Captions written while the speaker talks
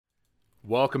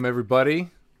Welcome, everybody.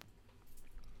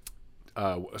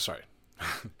 Sorry.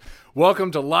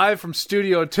 Welcome to Live from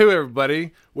Studio 2,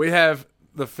 everybody. We have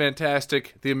the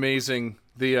fantastic, the amazing,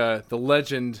 the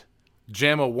legend,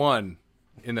 Jamma One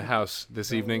in the house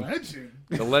this evening. Legend?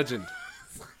 The legend.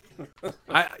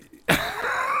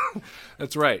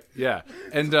 That's right, yeah.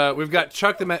 And we've got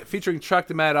featuring Chuck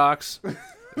the Maddox.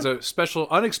 It's a special,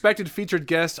 unexpected featured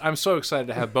guest. I'm so excited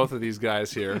to have both of these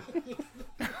guys here.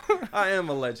 I am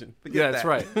a legend. Forget Yeah, that's that.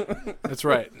 right. That's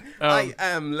right. I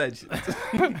am legend.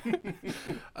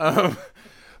 But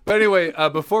anyway,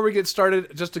 before we get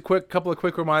started, just a couple of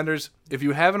quick reminders. If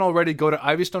you haven't already, go to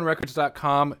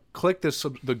ivystonerecords.com, click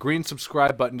the green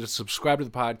subscribe button to subscribe to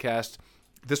the podcast.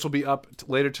 This will be up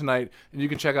later tonight, and you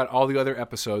can check out all the other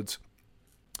episodes.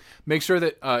 Make sure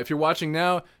that if you're watching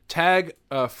now, tag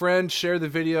a friend, share the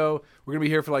video. We're going to be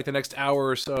here for like the next hour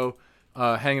or so,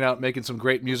 hanging out, making some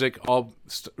great music, all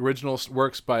original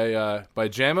works by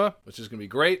Jamma, which is going to be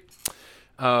great.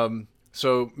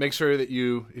 So make sure that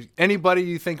anybody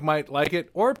you think might like it,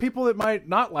 or people that might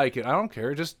not like it, I don't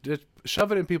care, just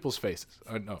shove it in people's faces.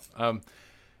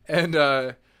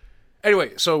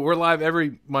 Anyway, so we're live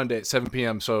every Monday at 7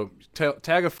 p.m., so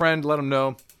tag a friend, let them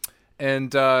know.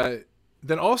 And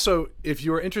then also, if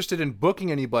you're interested in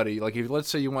booking anybody, like if let's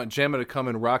say you want Jamma to come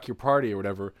and rock your party or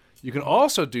whatever, you can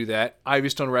also do that,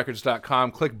 ivystonerecords.com,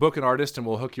 click book an artist, and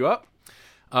we'll hook you up.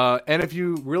 And if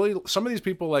you really, some of these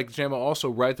people like Jamma also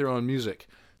write their own music.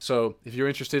 So if you're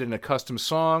interested in a custom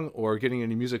song or getting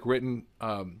any music written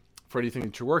for anything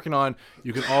that you're working on,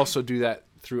 you can also do that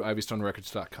through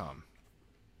ivystonerecords.com.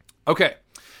 Okay.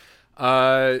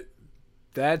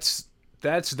 That's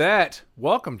that.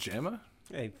 Welcome, Jamma.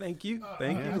 Hey, thank you.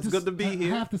 Thank you. It's just- good to be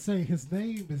here. I have to say, his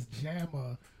name is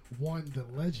Jamma One the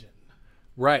Legend.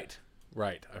 Right.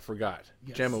 I forgot.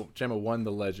 Yes. Jamma One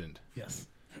the legend. Yes.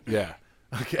 Yeah.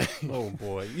 Okay. Oh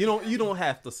boy, you don't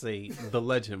have to say the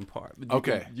legend part. But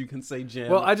Okay. you can say Jamma.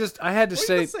 Well, I had to Well,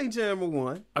 say. you can say Jamma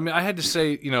One. I mean, I had to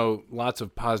say, lots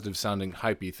of positive sounding,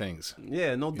 hypey things.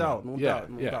 Yeah, no doubt, no yeah, doubt,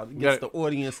 no yeah. doubt. It You gets gotta- the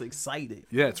audience excited.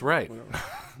 Yeah, that's right.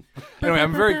 Anyway,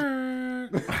 I'm very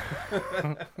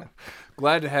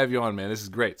glad to have you on, man. This is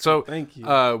great. So, Thank you.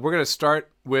 We're gonna start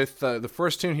with the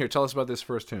first tune here. Tell us about this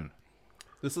first tune.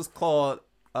 This is called.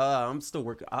 I'm still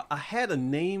working. I had a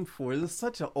name for it. It's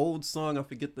such an old song. I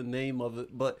forget the name of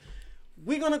it, but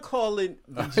we're gonna call it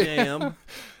the Jam.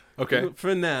 Okay.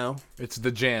 For now. It's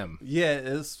The Jam. Yeah,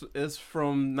 it's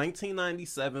from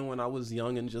 1997 when I was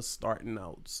young and just starting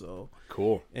out. So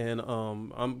Cool. and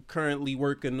I'm currently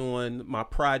working on my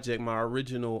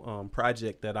original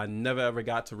project that I never ever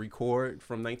got to record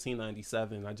from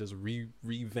 1997. I just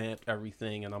revamped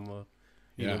everything, and I'm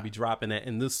gonna be dropping that.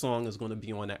 And this song is going to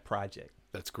be on that project.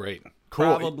 That's great. Cool.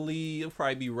 It'll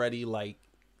probably be ready like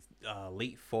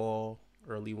late fall,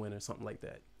 early winter, something like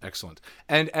that. Excellent.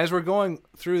 And as we're going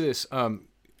through this,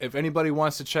 if anybody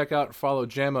wants to follow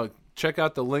Jamma, check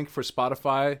out the link for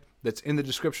Spotify that's in the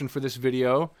description for this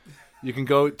video. You can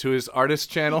go to his artist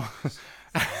channel.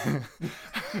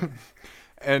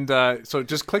 And so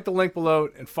just click the link below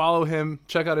and follow him.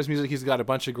 Check out his music. He's got a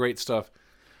bunch of great stuff.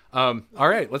 All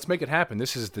right, let's make it happen.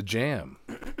 This is The Jam.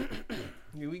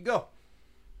 Here we go.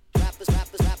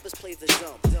 Rappers play the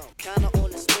dumb. Kinda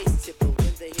on the space tip, but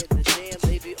when they hit the jam,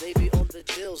 they be on the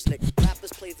dills, nigga.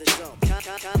 Rappers play the dumb.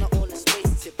 Kinda on the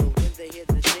space tip, but when they hit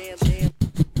the jam.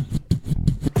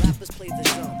 Rappers play the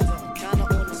dumb. Kinda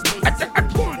on the space tip, but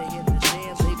when they hit the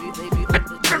jam, they be on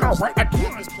the dills, nigga.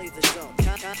 Rappers play the dumb.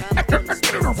 Kinda on the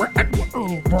space tip, but when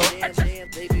they hit the jam,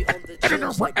 they be on the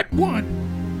dills, nigga.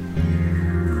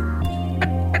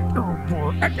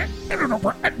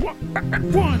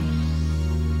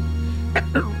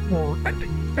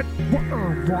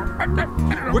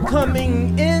 We're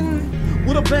coming in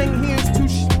with a bang. Here's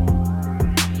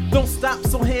don't stop,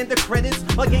 so hand the credits.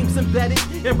 Our game's embedded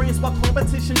and brains while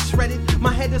competition shredded.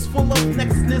 My head is full of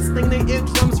nextness, thing their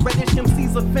eardrums reddish.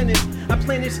 MCs are finished. I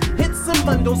plenish hits and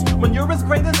bundles when you're as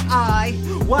great as I.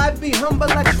 Why be humble?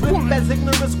 I trip as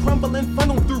ignorance crumbling,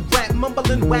 funnel through rap,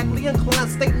 mumbling wackly inclined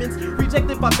statements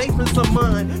rejected by basements of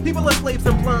mine. People are slaves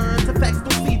and blind to facts.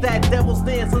 Don't see that devil's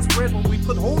dance and spread when we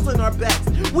put holes in our backs.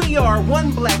 We are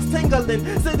one blacks tingling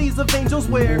cities of angels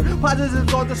where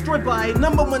positives are destroyed by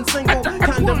 #1 single.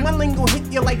 Kind of my lingo hit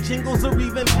you like jingles or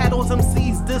even paddles.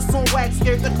 MCs this on wax,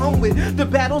 scared to come with the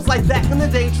battles like back in the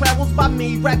day. Travels by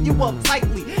me, wrap you up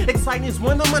tightly. Exciting is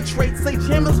one of my traits. Say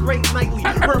Jamma's great nightly.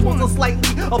 Purples are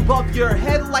slightly above your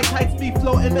head like heights be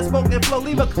floating and smoke and flow.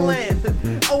 Leave a clan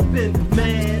open,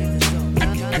 man.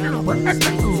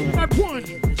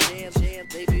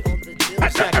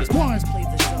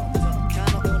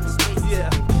 Yeah.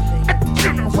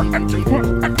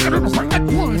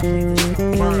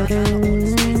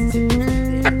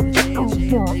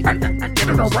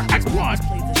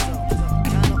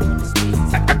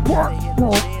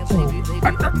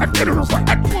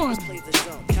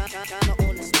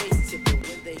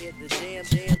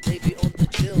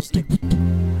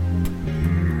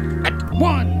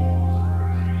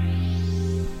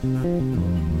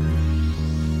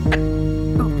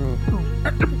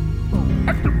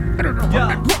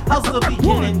 How's the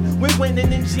beginning? We're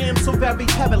winning in jams so very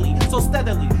heavily, so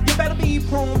steadily. You better be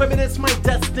prone, baby, that's my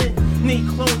destiny.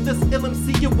 Clone this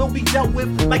LMC, you will be dealt with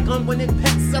like unwinning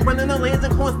pets. I run in the lands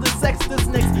and constant sex. This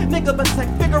next nigga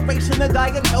protect figuration, a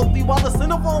diet healthy while the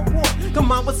sin of all war.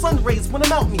 Come on with sun rays when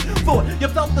I'm out me. For you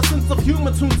felt the sense of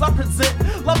humor tunes I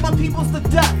present. Love my peoples to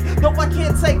death, though I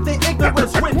can't take the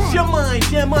ignorance. Rinse your mind,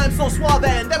 yeah, I'm so suave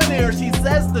and debonair. She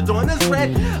says the dawn is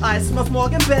red. I smell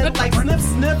smog in bed like sniff,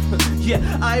 sniff.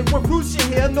 Yeah, I want fruits you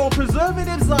here, no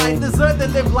preservatives. I deserve to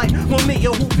live like one me,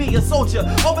 who be a soldier.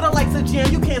 Over the likes of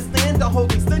jam, you can't stand the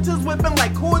holding stitches, whipping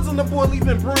like cords on the board,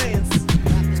 leaving brands.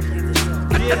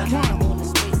 Yeah.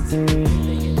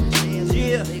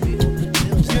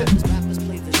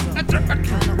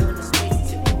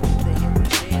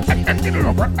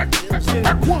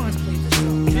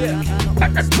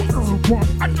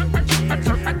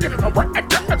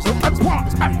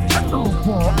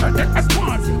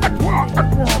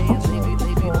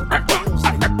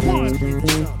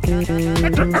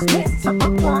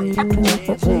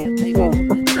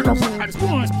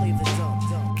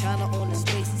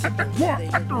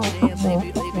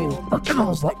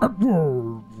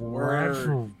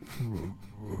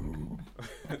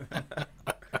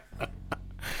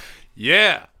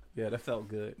 Yeah. Yeah, that felt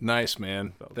good. Nice,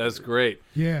 man. That's great.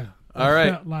 Yeah. All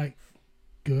right. Felt like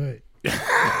good.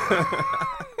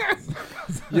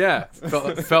 Yeah.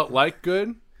 Felt like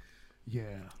good. Yeah.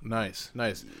 Nice.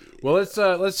 Well,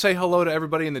 let's say hello to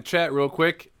everybody in the chat real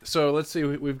quick. So let's see.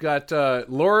 We've got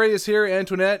Lori is here,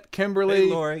 Antoinette, Kimberly,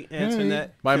 Hey, Lori,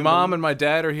 Antoinette. my Kimberly. mom and my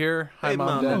dad are here. Hi, Hey, mom,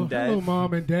 Mom dad. and Dad. Hello,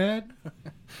 Mom and Dad.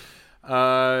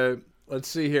 Let's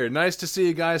see here. Nice to see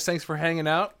you guys. Thanks for hanging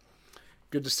out.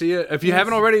 Good to see you. If you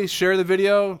haven't already, share the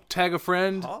video, tag a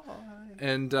friend,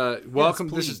 and welcome.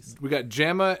 please. We got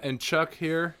Jamma and Chuck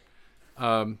here.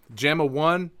 Jamma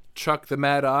 1, Chuck the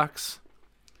Mad Ox.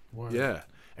 Word. Yeah.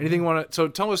 Anything you want to? So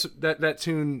tell us that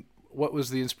tune. What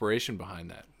was the inspiration behind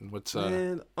that? And what's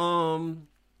And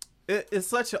it's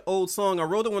such an old song. I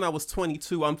wrote it when I was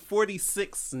 22. I'm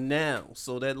 46 now,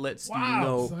 so that lets Wow, you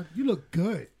know. son, you look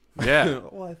good. yeah.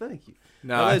 Why, thank you.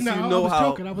 No, That lets No, you I know was how.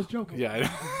 joking. I was joking. yeah.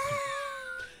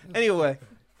 Anyway,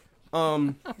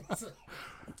 I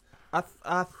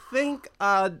think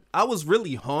I was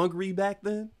really hungry back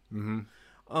then.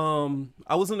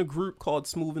 I was in a group called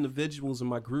Smooth Individuals, and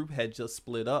my group had just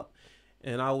split up,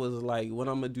 and I was like, "What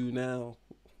I'm gonna do now?"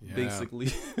 Yeah.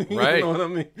 Basically, Right. You know what I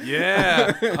mean?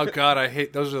 Yeah. Oh God, I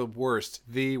hate those. Are the worst.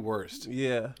 The worst.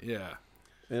 Yeah. Yeah.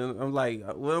 And I'm like,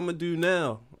 "What I'm gonna do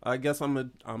now? I guess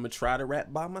I'm gonna try to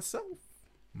rap by myself."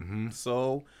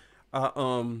 So,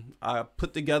 I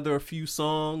put together a few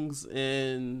songs,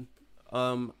 and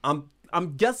I'm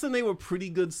guessing they were pretty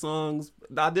good songs.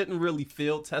 I didn't really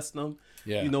field test them.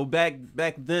 Yeah. You know, back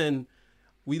then,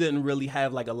 we didn't really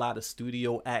have like a lot of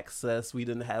studio access. We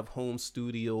didn't have home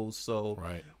studios. So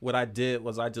Right. what I did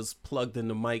was I just plugged in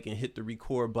the mic and hit the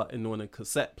record button on a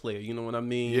cassette player. You know what I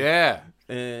mean? Yeah.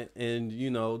 And you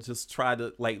know, just try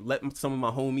to like let some of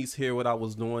my homies hear what I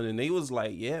was doing, and they was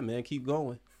like, "Yeah, man, keep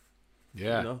going."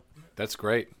 Yeah. You know? That's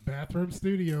great. Bathroom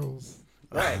studios.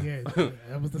 Right. Yeah,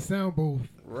 that was the sound booth.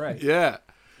 Right. Yeah.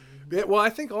 Well, I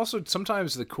think also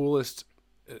sometimes the coolest,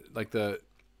 like the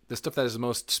stuff that has the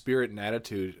most spirit and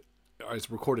attitude, is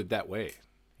recorded that way.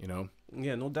 You know.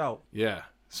 Yeah, no doubt. Yeah.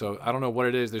 So I don't know what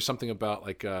it is. There's something about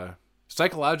like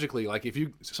psychologically, like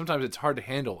sometimes it's hard to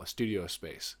handle a studio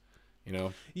space. You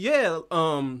know. Yeah,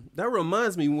 that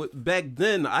reminds me. Back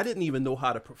then, I didn't even know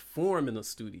how to perform in a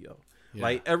studio. Yeah.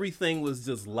 Like everything was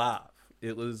just live.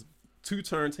 It was 2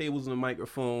 turntables and a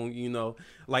microphone. You know,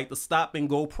 like the stop and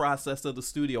go process of the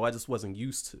studio, I just wasn't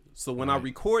used to. So when I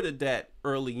recorded that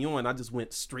early on, I just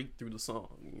went straight through the song.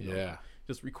 You know? Yeah.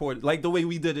 Just recorded like the way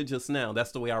we did it just now.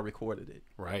 That's the way I recorded it.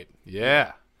 Right.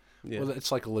 Yeah. Yeah. Well,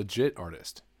 it's like a legit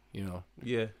artist. You know.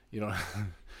 Yeah. You know.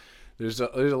 there's a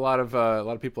lot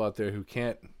of people out there who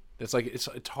can't. It's like it's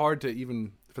hard to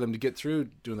even for them to get through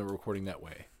doing the recording that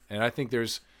way. And I think there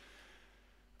is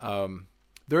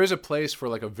a place for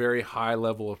like a very high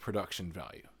level of production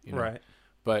value, you know? Right.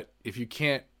 But if you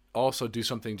can't also do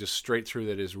something just straight through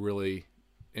that is really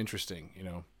interesting, you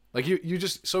know, like you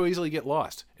just so easily get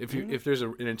lost if there's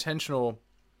an intentional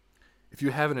if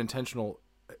you have an intentional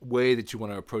way that you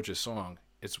want to approach a song,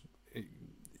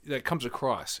 that comes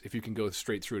across if you can go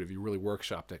straight through it, if you really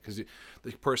workshop that, because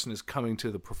the person is coming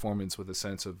to the performance with a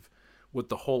sense of what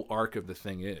the whole arc of the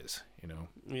thing is, you know?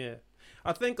 Yeah.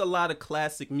 I think a lot of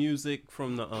classic music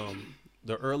from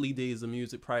the early days of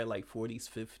music, probably like 40s,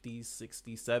 50s,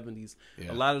 60s, 70s,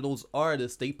 a lot of those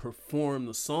artists, they perform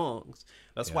the songs.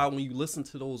 That's why when you listen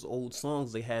to those old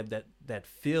songs, they have that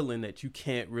feeling that you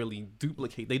can't really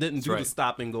duplicate. They didn't do the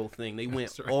stop and go thing. They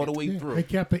went all the way through. They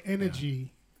kept the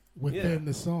energy within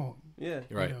the song. Yeah.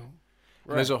 Right. You know?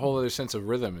 And there's a whole other sense of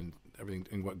rhythm and everything,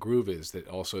 and what groove is, that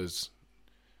also is,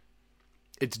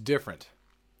 it's different.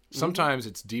 Sometimes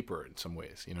it's deeper in some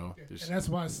ways, you know. And that's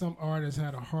why some artists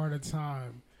had a harder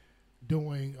time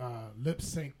doing lip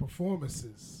sync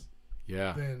performances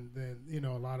than you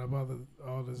know, a lot of other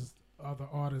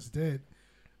artists did,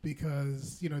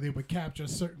 because you know, they would capture a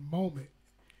certain moment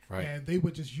and they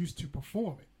were just used to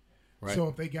performing. Right. So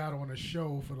if they got on a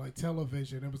show for like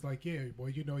television, it was like, yeah, well,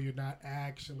 you know, you're not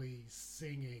actually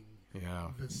singing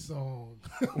the song.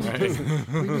 Right.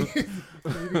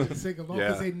 we need to sing along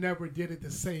because they never did it the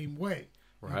same way.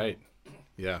 Right.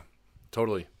 Yeah,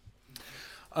 totally.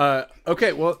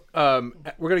 Okay, well,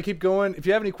 we're going to keep going. If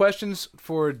you have any questions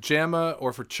for Jamma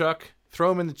or for Chuck, throw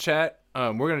them in the chat.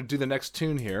 We're going to do the next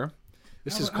tune here.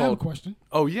 This is called... I have a question.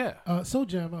 Oh, yeah. So,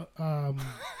 Jamma,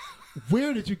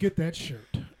 where did you get that shirt?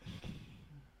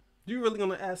 You really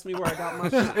gonna ask me where I got my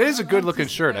shirt? It is a good looking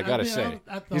shirt, I gotta say.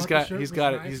 He's got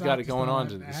it going on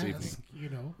this evening. You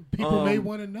know, people may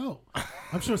want to know.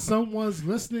 I'm sure someone's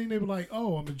listening. They were like,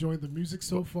 "Oh, I'm enjoying the music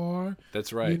so far."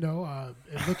 That's right. You know,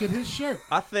 and look at his shirt.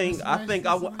 I think I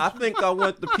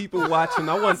want the people watching.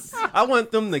 I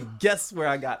want them to guess where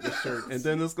I got the shirt, and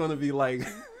then it's gonna be like.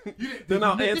 Then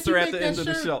I'll answer at the end of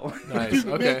the show. Nice.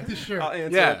 Okay. I'll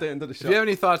answer at the end of the show. If you have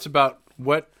any thoughts about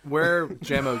where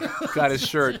Jamma got his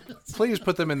shirt, please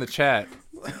put them in the chat.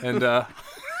 And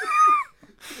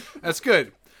that's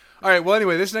good. All right. Well,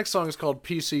 anyway, this next song is called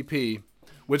PCP,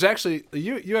 which actually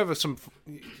you have some,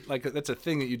 like, that's a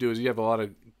thing that you do, is you have a lot of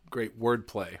great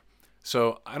wordplay.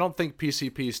 So I don't think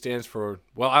PCP stands for,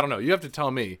 well, I don't know. You have to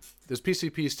tell me. Does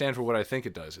PCP stand for what I think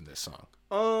it does in this song?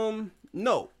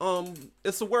 No.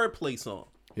 It's a wordplay song.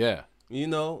 Yeah. You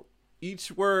know, each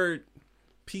word,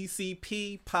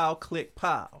 PCP, pow, click,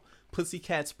 pow.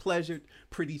 Pussycats pleasured,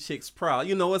 pretty chicks proud.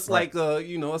 You know, it's like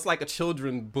a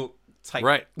children book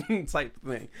type type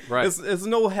thing. Right. It's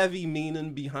no heavy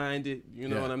meaning behind it. You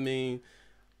know what I mean?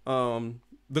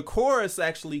 The chorus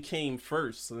actually came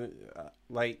first.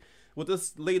 Like with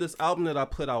this latest album that I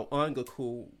put out,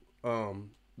 Ongaku,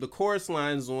 the chorus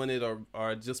lines on it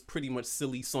are just pretty much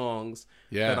silly songs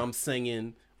that I'm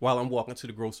singing while I'm walking to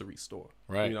the grocery store.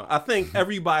 Right. You know, I think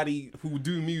everybody who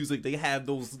do music, they have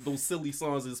those silly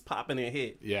songs that's popping in their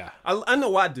head. Yeah. I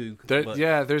know I do.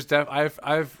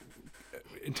 I've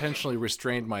intentionally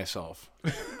restrained myself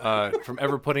from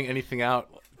ever putting anything out,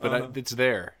 but it's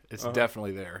there. It's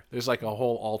definitely there. There's like a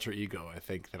whole alter ego, I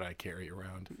think, that I carry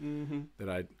around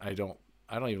that I don't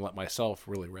even let myself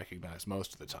really recognize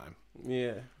most of the time.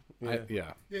 Yeah.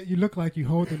 Yeah, you look like you're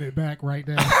holding it back right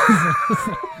now.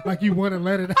 Like you want to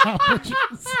let it out.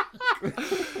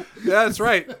 Yeah, that's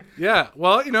right. Yeah.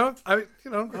 Well,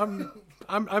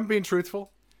 I'm being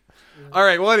truthful. Yeah. All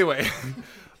right. Well, anyway,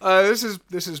 this is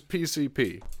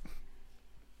PCP.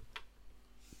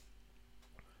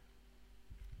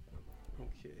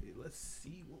 Okay, let's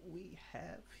see what we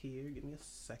have here. Give me a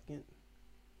second.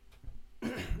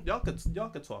 Y'all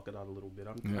could talk it out a little bit.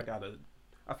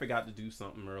 I forgot to do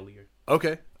something earlier.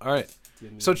 Okay. All right.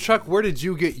 So, Chuck, where did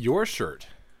you get your shirt?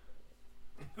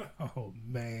 Oh,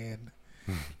 man.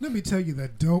 Let me tell you the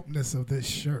dopeness of this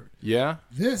shirt. Yeah?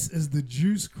 This is the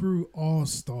Juice Crew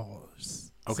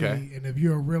All-Stars. Okay. See, and if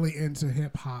you're really into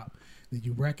hip-hop, then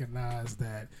you recognize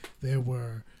that there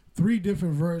were 3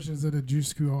 different versions of the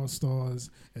Juice Crew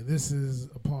All-Stars, and this is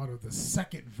a part of the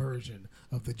second version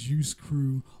of the Juice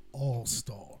Crew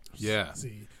All-Stars. Yeah.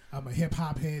 See, I'm a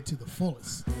hip-hop head to the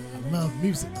fullest. I love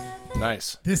music.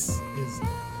 Nice. This is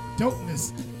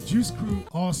dopeness Juice Crew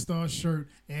All-Star shirt,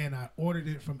 and I ordered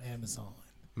it from Amazon.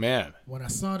 Man. When I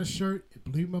saw the shirt, it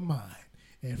blew my mind.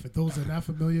 And for those that are not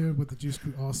familiar with the Juice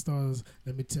Crew All-Stars,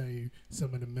 let me tell you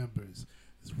some of the members.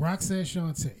 It's Roxanne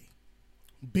Shante,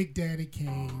 Big Daddy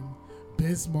Kane,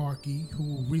 Biz Markie,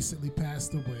 who recently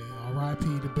passed away, R.I.P.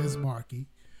 to Biz Markie,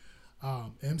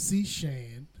 MC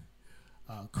Shan,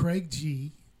 Craig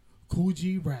G, Cool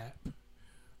G Rap,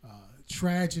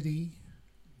 Tragedy,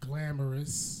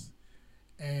 Glamorous,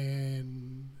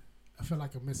 and I feel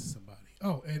like I'm missing somebody.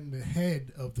 Oh, and the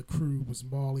head of the crew was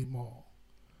Marley Marl.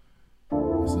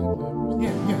 Yeah,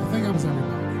 I think I was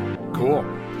everybody. Cool.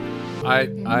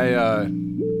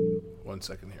 One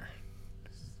second here.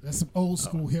 That's some old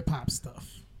school hip hop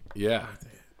stuff. Yeah,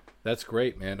 that's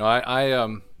great, man. No,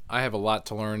 I have a lot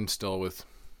to learn still with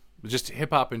just hip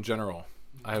hop in general.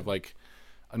 I have like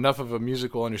enough of a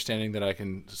musical understanding that I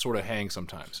can sort of hang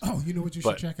sometimes. Oh, you know what you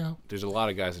should check out? There's a lot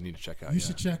of guys I need to check out. You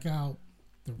should check out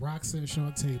the Roxanne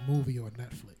Shante movie on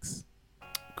Netflix.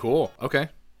 Cool. Okay.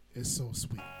 It's so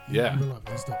sweet. Yeah. You will love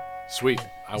it. It's dope. Sweet. Yeah.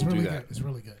 I will do that. Good. It's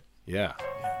really good. Yeah.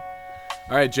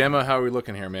 All right, Gemma, how are we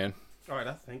looking here, man? All right,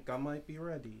 I think I might be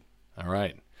ready. All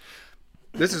right.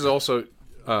 This is also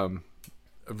a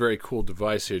very cool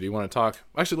device here. Do you want to talk?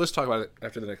 Actually, let's talk about it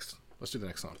after the next. Let's do the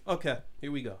next song. Okay,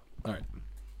 here we go. All right.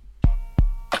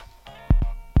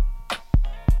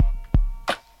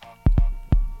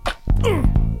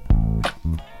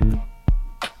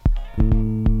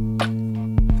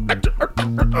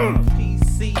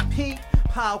 PCP,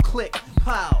 pow, click,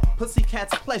 pow,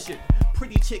 pussycats pleasure,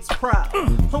 pretty chicks proud.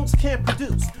 Homes can't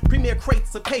produce, premier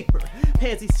crates of paper,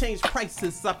 pansies change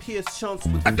prices, I pierce chunks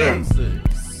with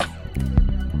fences.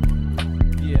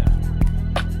 Yeah,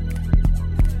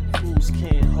 fools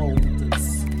can't hold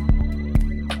us.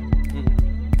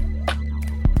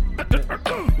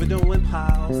 We're doing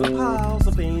piles and piles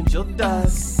of angel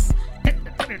dust, and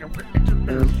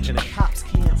the cops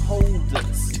can't hold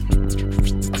us.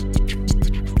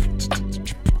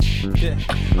 Yeah,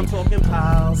 I'm talking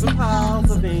piles and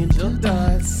piles of angel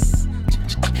dust.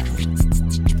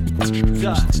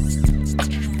 Dust.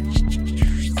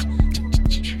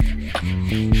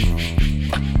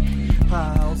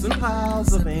 Piles and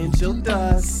piles of angel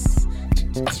dust.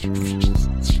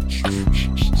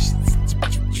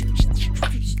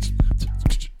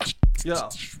 Yeah,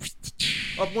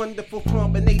 a wonderful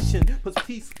combination puts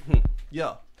peace.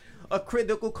 Yeah, a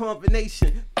critical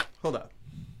combination. Hold up.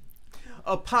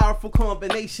 A powerful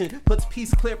combination puts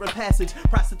peace clear in passage.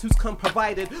 Prostitutes come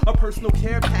provided a personal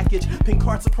care package. Pink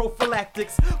carts of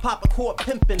prophylactics. Pop a court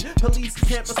pimping. Police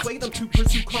can't persuade them to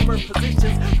pursue calmer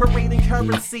positions. Parading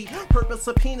currency. Purpose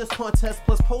of penis contest.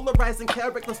 Plus polarizing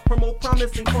characters promote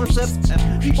promising concepts.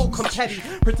 People come petty.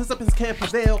 Participants can't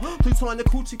prevail. Plutonic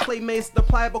coochie playmates. The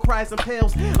pliable cries and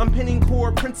pales. I'm pinning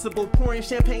core principle. Pouring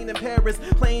champagne in Paris.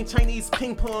 Playing Chinese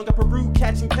ping pong. A Peru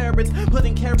catching parrots.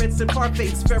 Putting carrots in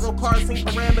parfaits. Feral cars.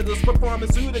 Parameters for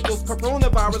pharmaceuticals,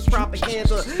 coronavirus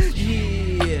propaganda.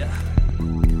 Yeah,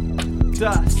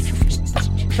 dust.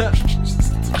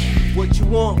 What you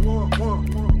want?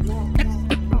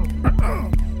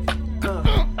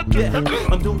 Yeah,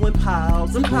 I'm doing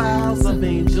piles and piles of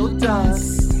angel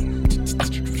dust.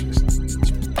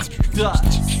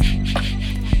 Dust.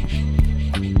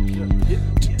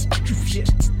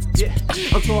 Yeah.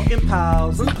 I'm talking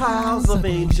piles and piles of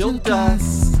angel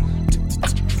dust.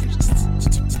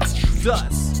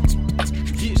 Dust.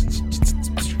 Yeah.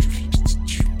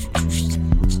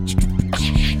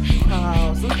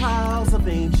 Piles and piles of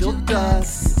angel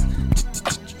dust.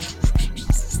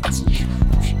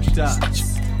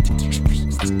 Dust.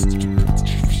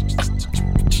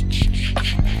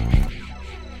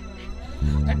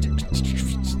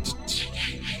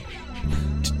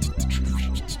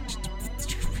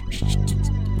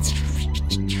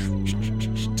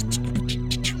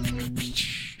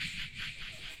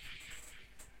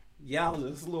 Yeah,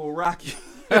 this little rocky.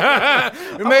 We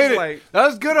made it. Like, that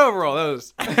was good overall. That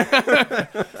was.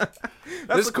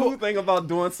 That's the cool thing about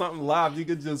doing something live. You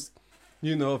could just,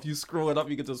 if you screw it up,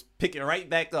 you could just pick it right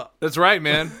back up. That's right,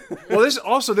 man. Well, this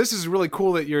is really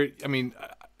cool that you're. I mean,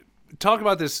 talk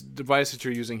about this device that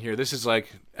you're using here. This is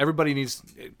like everybody needs.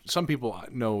 Some people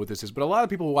know what this is, but a lot of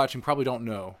people watching probably don't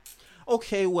know.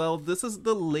 Okay, well, this is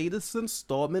the latest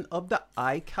installment of the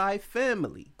iKai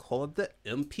family called the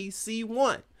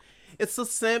MPC-1. It's a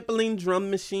sampling drum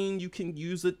machine. You can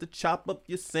use it to chop up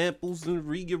your samples and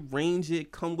rearrange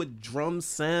it. Come with drum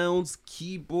sounds,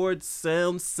 keyboard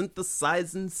sounds,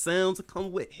 synthesizing sounds. It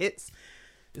come with hits.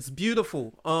 It's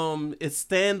beautiful. It's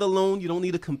standalone. You don't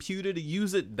need a computer to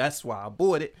use it. That's why I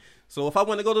bought it. So if I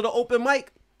want to go to the open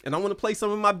mic and I want to play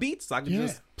some of my beats, I can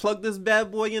just plug this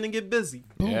bad boy in and get busy.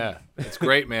 Yeah, it's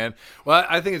great, man. Well,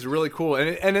 I think it's really cool.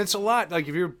 And it's a lot, like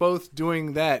if you're both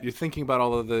doing that, you're thinking about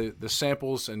all of the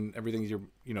samples and everything,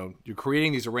 you're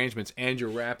creating these arrangements and you're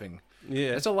rapping. Yeah.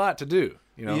 It's a lot to do,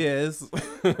 Yeah,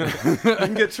 you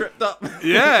can get tripped up.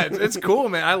 Yeah, it's cool,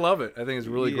 man. I love it. I think it's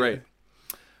really great.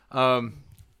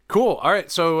 Cool. All right,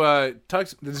 so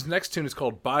this next tune is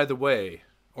called By the Way,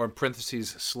 or in parentheses,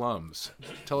 Slums.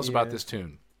 Tell us about this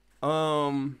tune.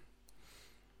 Wow.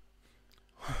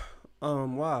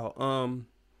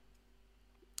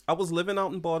 I was living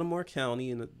out in Baltimore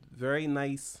County in a very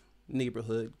nice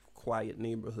neighborhood, quiet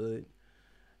neighborhood.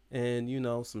 And, you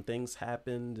know, some things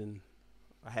happened and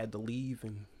I had to leave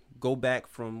and go back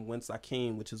from whence I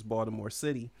came, which is Baltimore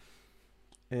City.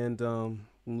 And I'm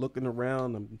looking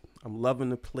around. I'm loving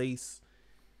the place.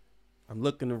 I'm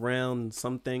looking around, and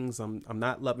some things I'm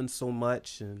not loving so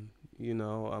much, and you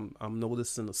know I'm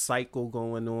noticing a cycle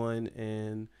going on,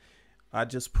 and I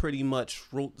just pretty much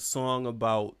wrote the song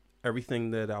about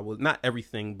everything that I was, not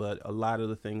everything, but a lot of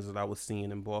the things that I was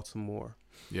seeing in Baltimore.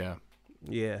 Yeah.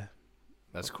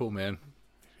 That's cool, man.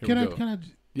 Can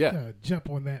I jump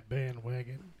on that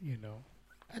bandwagon? You know,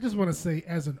 I just want to say,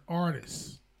 as an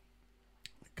artist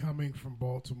coming from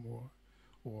Baltimore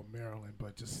or Maryland,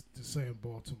 but just saying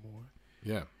Baltimore.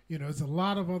 Yeah. You know, there's a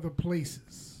lot of other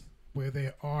places where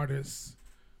their artists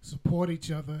support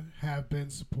each other, have been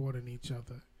supporting each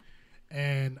other.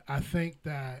 And I think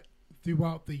that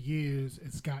throughout the years,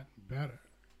 it's gotten better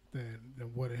than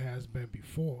what it has been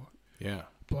before. Yeah.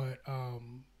 But,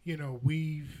 you know,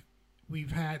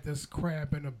 we've had this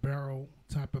crab in a barrel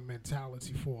type of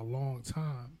mentality for a long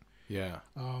time. Yeah.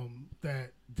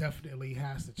 That definitely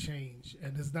has to change.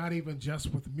 And it's not even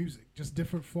just with music, just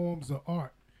different forms of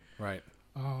art. Right.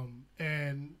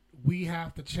 And we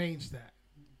have to change that.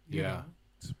 You know,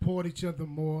 support each other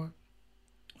more.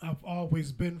 I've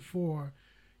always been for,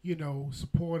 you know,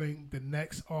 supporting the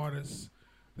next artist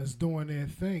that's doing their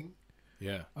thing.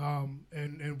 Yeah.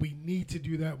 And we need to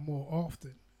do that more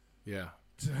often. Yeah.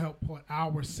 To help put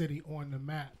our city on the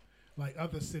map, like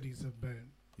other cities have been.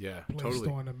 Yeah, placed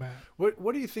totally on the map.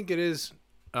 What do you think it is?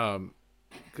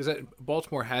 Because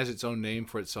Baltimore has its own name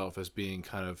for itself as being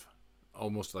kind of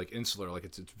almost like insular. Like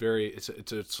it's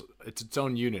its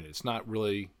own unit. It's not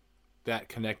really that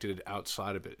connected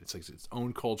outside of it. It's like its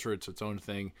own culture. It's its own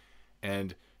thing.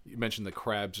 And you mentioned the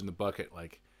crabs in the bucket.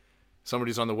 Like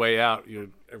somebody's on the way out, you know,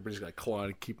 everybody's got to claw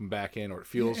and keep them back in, or it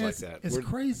feels like that. It's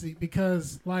crazy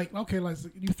because, like, okay, like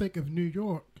you think of New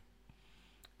York,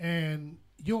 and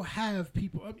you'll have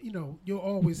people, you know, you'll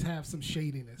always have some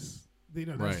shadiness. You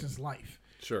know, that's just life.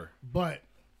 Sure. But,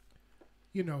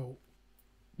 you know,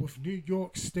 with New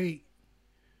York State,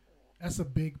 that's a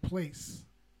big place.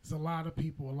 There's a lot of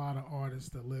people, a lot of artists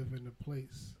that live in the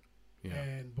place. Yeah.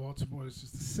 And Baltimore is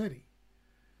just a city.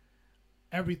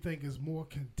 Everything is more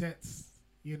condensed,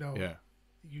 you know. Yeah.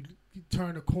 You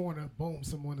turn a corner, boom,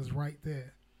 someone is right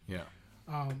there. Yeah.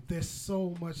 There's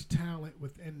so much talent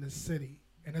within the city.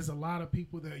 And there's a lot of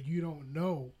people that you don't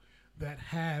know that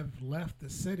have left the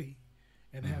city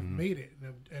and have made it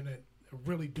and are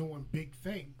really doing big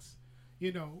things,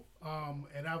 you know.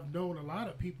 And I've known a lot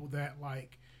of people that,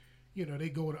 like, you know, they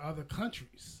go to other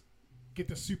countries, get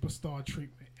the superstar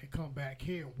treatment, and come back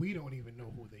here, and we don't even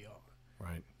know who they are.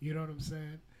 Right. You know what I'm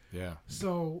saying? Yeah.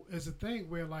 So it's a thing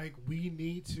where, like, we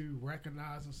need to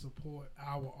recognize and support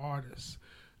our artists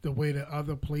the way that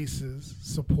other places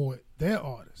support their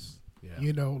artists. Yeah.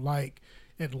 You know, like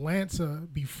Atlanta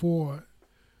before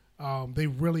they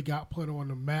really got put on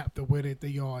the map the way that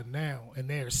they are now, and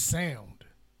their sound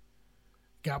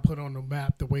got put on the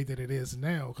map the way that it is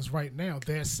now. Because right now,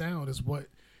 their sound is what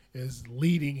is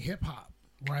leading hip hop,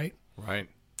 right? Right.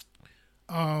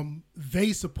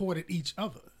 They supported each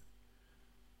other.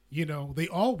 You know, they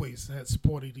always had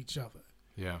supported each other.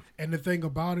 Yeah. And the thing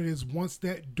about it is, once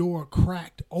that door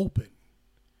cracked open,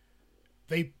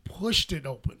 they pushed it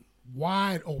open,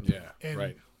 wide open. Yeah,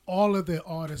 and all of their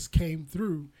artists came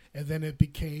through, and then it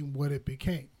became what it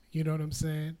became. You know what I'm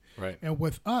saying? Right. And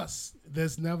with us,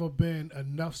 there's never been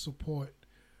enough support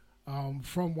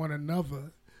from one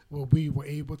another where we were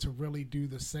able to really do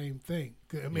the same thing.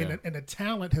 I mean, and the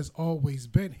talent has always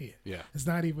been here. Yeah. It's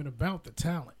not even about the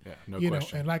talent. Yeah, no you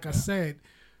question. know, and like I said,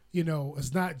 you know,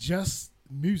 it's not just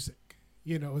music.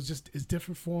 You know, it's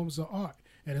different forms of art.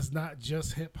 And it's not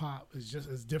just hip hop.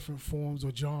 It's different forms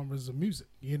or genres of music,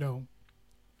 you know.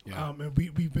 Yeah. And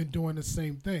we've been doing the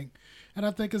same thing. And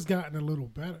I think it's gotten a little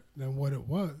better than what it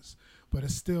was, but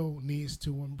it still needs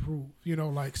to improve. You know,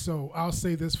 like, so I'll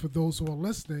say this for those who are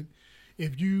listening.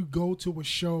 If you go to a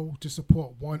show to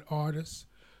support one artist,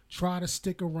 try to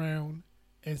stick around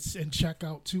and check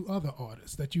out two other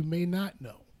artists that you may not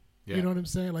know. Yeah. You know what I'm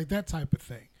saying? Like that type of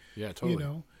thing. Yeah, totally. You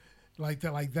know, like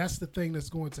that. Like that's the thing that's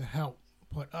going to help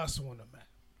put us on the map.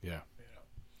 Yeah, you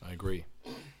know? I agree.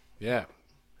 Yeah,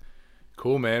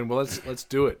 cool, man. Well, let's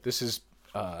do it. This is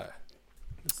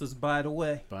By the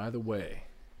Way. By the Way.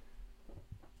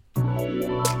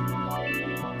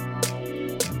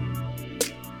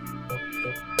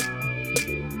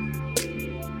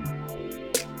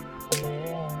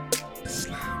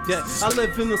 Yeah, I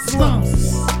live in the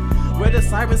slums. Where the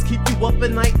sirens keep you up at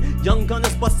night. Young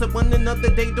gunners busted one another,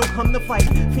 they don't come to fight.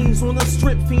 Fiends on the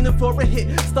strip, fiending for a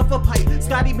hit. Stuff a pipe,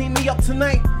 Scotty beat me up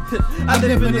tonight. I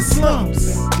live in the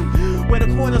slums. Where the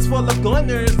corners full of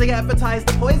gunners, they advertise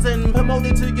the poison, promote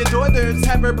it to your daughters,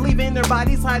 have her believing their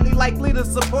body's highly likely to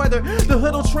support her. The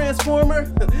hood'll transform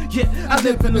her. Yeah, I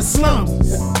live in the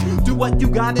slums. Do what you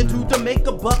gotta do to make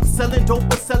a buck, selling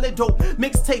dope or selling dope.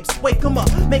 Mixtapes, wake 'em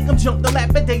up, make 'em jump,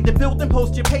 dilapidate the building,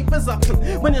 post your papers up.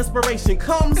 When inspiration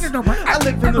comes, I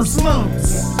live in the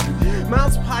slums.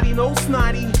 Mouse potty, no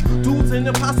snotty. Dudes in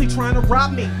the posse trying to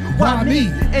rob me. Why me?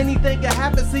 Anything can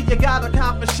happen, see you got a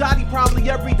cop a shotty. Probably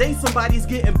every day somebody's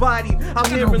getting bodied. I'm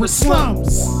here in the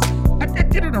slums.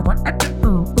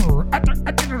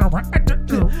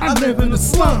 I live in the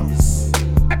slums.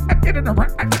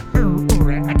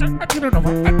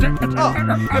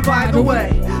 And by the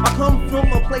way, I come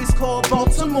from a place called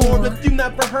Baltimore. If you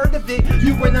never heard of it,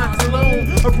 you were not alone.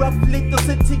 A rough little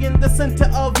city in the center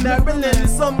of Maryland.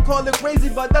 Some call it crazy,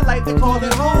 but I like to call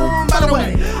it home. By the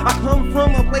way, I come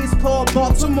from a place called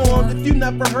Baltimore. If you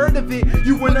never heard of it,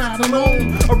 you were not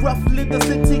alone. A rough little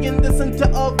city in the center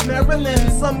of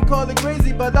Maryland. Some call it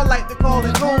crazy, but I like to call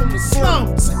it home. The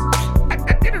slums.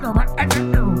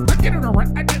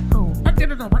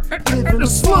 Live in the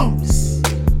slums.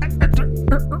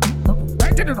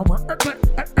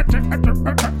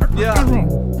 Yeah.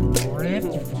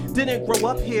 Didn't grow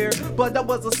up here, but I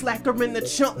was a slacker in the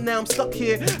chump. Now I'm stuck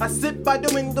here. I sit by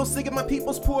the window, singing my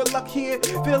people's poor luck here.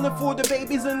 Feeling for the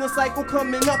babies in the cycle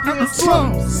coming up here.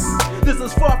 Slums. This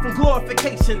is far from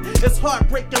glorification. It's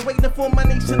heartbreaking, waiting for my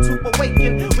nation to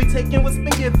awaken. We taking what's been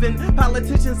given.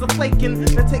 Politicians are flaking.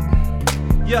 They take,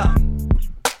 yeah.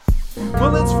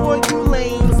 Bullets for you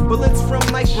lames, bullets from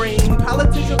my brain.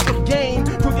 Politicians of game,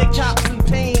 crooked cops in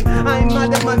pain. I ain't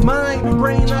out of my mind,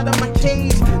 brain out of my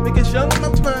cage. Niggas young in my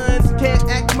minds, can't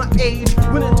act my age.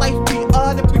 Wouldn't life be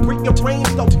odd if we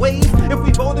rearranged the ways? If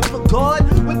we voted for God,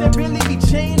 would there really be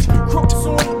change? Crooks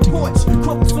on the porch,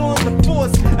 crooks on the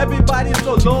force. Everybody's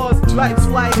so lost, life's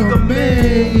like a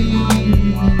maze.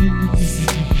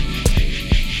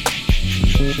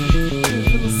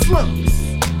 In the slums.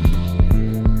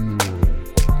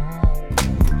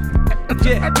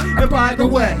 Yeah, and by the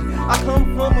way, I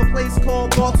come from a place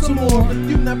called Baltimore. If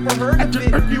you never heard of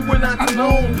it, you were not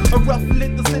alone. A rough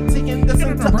little city in the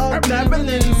center of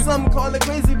Maryland. Some call it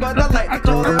crazy, but I like to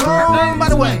call it home. By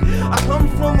the way, I come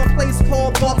from a place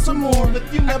called Baltimore.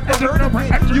 If you never heard of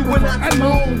it, you were not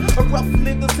alone. A rough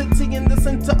little city in the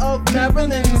center of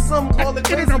Maryland. Some call it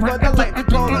crazy, but I like to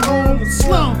call it home. The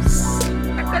slums.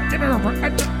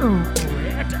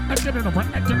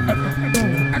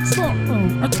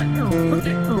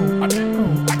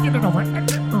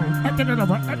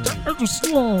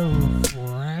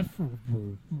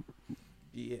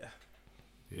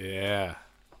 Yeah.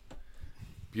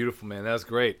 Beautiful, man. That was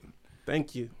great.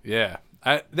 Thank you. Yeah.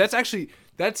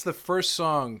 That's the first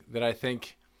song that I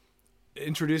think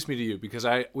introduced me to you, because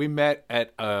we met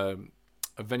at a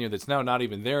venue that's now not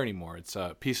even there anymore. It's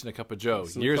Peace and a Cup of Joe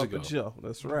years ago. Joe,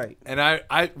 that's right. And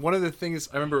I one of the things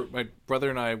I remember, my brother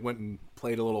and I went and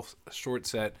played a little short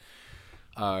set,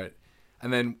 and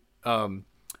then I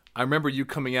remember you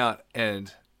coming out,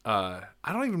 and I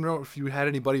don't even know if you had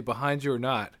anybody behind you or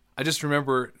not. I just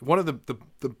remember one of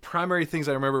the primary things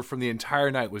I remember from the entire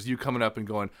night was you coming up and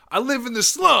going, "I live in the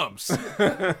slums,"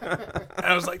 and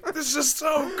I was like, "This is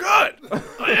so good,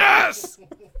 yes."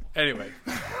 Anyway,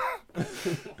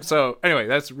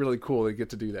 that's really cool to get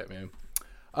to do that, man.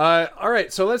 All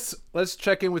right, so let's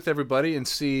check in with everybody and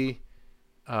see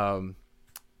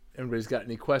everybody's got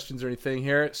any questions or anything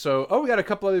here. So, we got a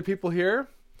couple other people here.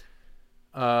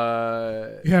 You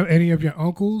have any of your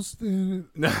uncles?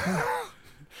 No.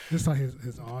 Just like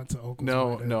his aunts or uncles.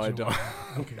 No, I don't.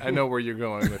 Okay. I know where you're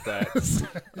going with that.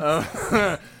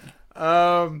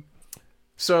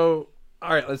 So,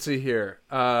 all right, let's see here.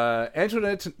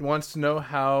 Antoinette wants to know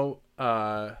how.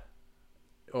 Well,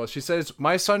 she says,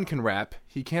 "My son can rap.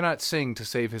 He cannot sing to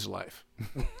save his life."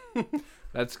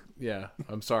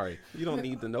 I'm sorry. You don't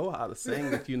need to know how to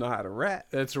sing if you know how to rap.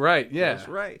 That's right. Yeah. That's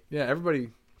right. Yeah,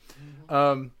 everybody.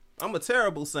 I'm a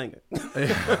terrible singer.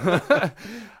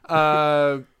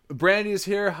 Brandy is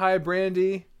here. Hi,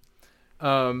 Brandy.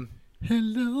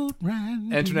 Hello,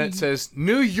 Brandy. Antoinette says,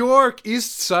 New York,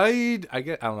 East Side. I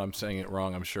don't know, I'm saying it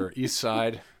wrong, I'm sure. East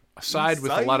Side. A side with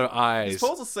a lot of eyes. You're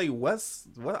supposed to say West.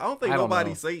 I don't think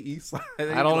nobody say East Side.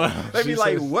 I don't know. They be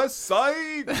like, West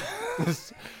Side.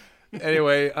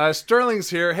 Anyway, Sterling's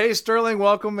here. Hey, Sterling,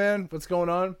 welcome, man. What's going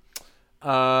on?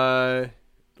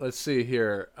 Let's see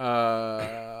here.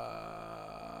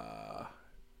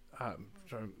 I'm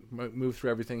trying to move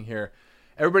through everything here.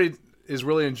 Everybody, is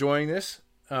really enjoying this.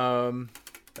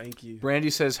 Thank you. Brandy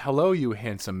says, "Hello, you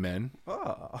handsome men."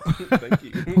 Oh, thank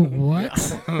you. What?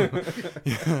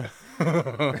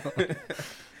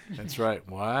 That's right.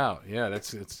 Wow. Yeah,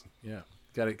 it's yeah.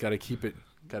 Got to keep it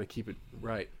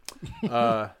right.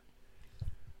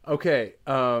 Okay.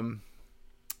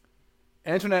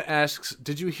 Antoinette asks,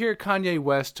 "Did you hear Kanye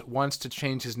West wants to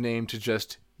change his name to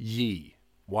just Ye?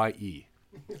 Y-E?"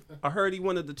 I heard he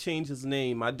wanted to change his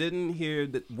name. I didn't hear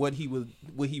what he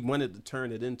wanted to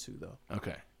turn it into though.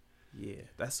 Okay. Yeah,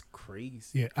 that's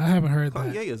crazy. Yeah, I haven't heard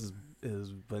Kanye that.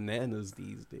 is bananas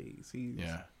these days.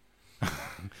 Yeah. Do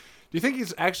you think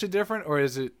he's actually different, or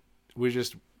is it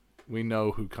we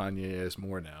know who Kanye is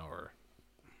more now? Or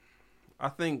I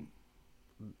think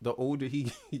the older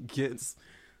he gets,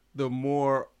 the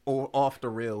more off the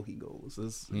rail he goes.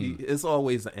 It's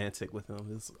always an antic with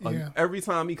him. Every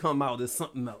time he come out, it's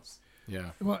something else.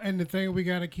 yeah. Well, and the thing we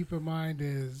got to keep in mind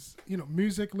is,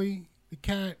 musically, the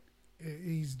cat,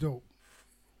 he's dope.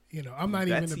 I'm not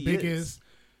even the biggest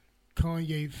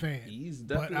Kanye fan. He's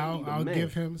but definitely I'll the man.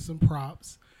 give him some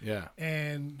props. Yeah.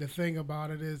 And the thing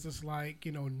about it is, it's like,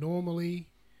 normally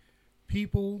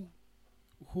people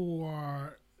who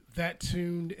are that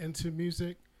tuned into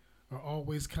music are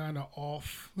always kind of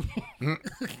off.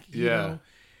 Yeah.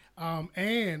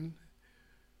 And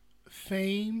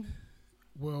fame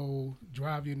will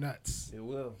drive you nuts. It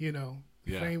will.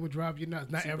 Yeah. Fame will drive you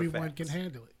nuts. Not Super everyone facts. can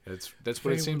handle it. That's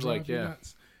what it Fame seems will like. drive you Yeah.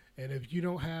 nuts. And if you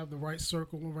don't have the right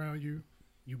circle around you,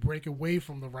 you break away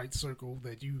from the right circle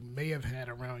that you may have had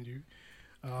around you,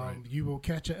 you will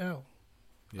catch a L.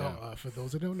 Yeah. For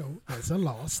those that don't know, that's a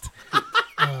lost.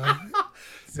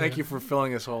 Thank you for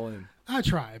filling us all in. I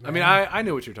tried, man. I mean, I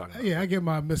knew what you're talking about. Yeah, I get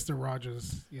my Mr.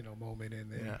 Rogers, moment in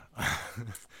there. Yeah.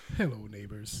 Hello,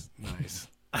 neighbors. Nice.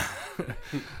 All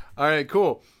right,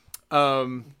 cool.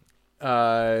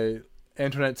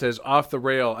 Antoinette says, "Off the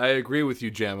rail." I agree with you,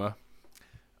 Gemma.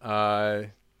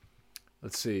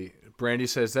 Let's see. Brandy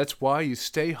says, "That's why you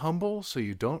stay humble so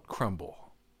you don't crumble."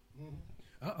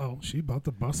 Uh-oh, she about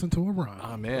to bust into a rhyme.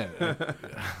 Oh, man.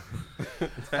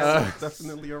 That's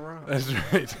definitely a rhyme. That's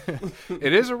right.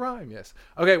 It is a rhyme, yes.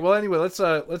 Okay, well, anyway,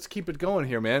 let's keep it going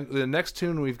here, man. The next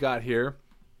tune we've got here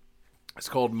is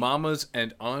called Mamas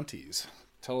and Aunties.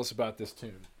 Tell us about this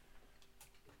tune.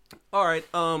 All right.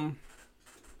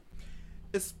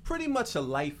 It's pretty much a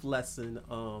life lesson.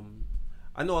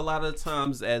 I know a lot of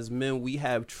times as men we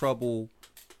have trouble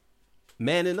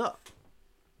manning up.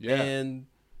 Yeah. And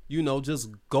just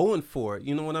going for it.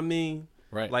 You know what I mean?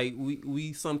 Right. Like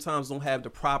we sometimes don't have the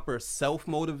proper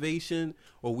self-motivation,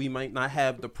 or we might not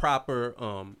have the proper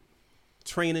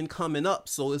training coming up.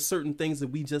 So it's certain things that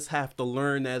we just have to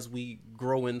learn as we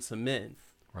grow into men.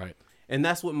 Right. And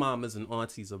that's what mamas and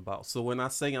aunties about. So when I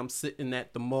say I'm sitting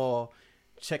at the mall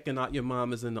checking out your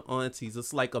mamas and the aunties,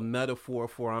 it's like a metaphor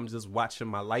for I'm just watching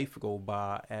my life go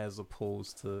by as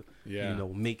opposed to,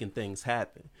 making things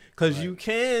happen. Because you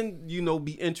can,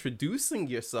 be introducing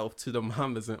yourself to the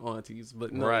mamas and aunties,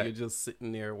 but no, you're just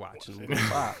sitting there watching them go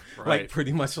by. Right. Like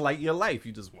pretty much like your life.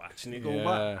 You're just watching it go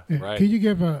by. Yeah, Right. can you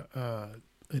give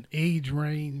an age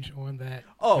range on that?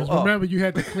 Oh, remember you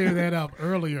had to clear that up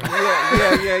earlier.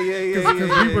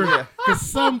 Yeah. Because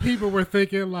some people were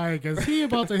thinking like, is he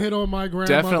about to hit on my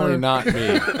grandmother? Definitely not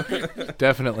me.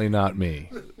 Definitely not me.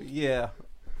 Yeah.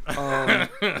 I'm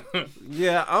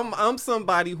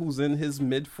somebody who's in his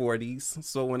mid-40s.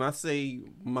 So when I say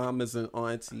mamas and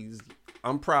aunties,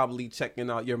 I'm probably checking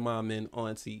out your mom and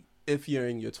auntie if you're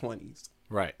in your 20s.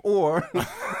 Right. Or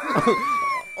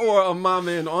or a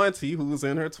mama and auntie who's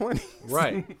in her 20s.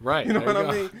 Right. You know what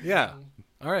I mean? Yeah.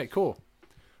 All right, cool.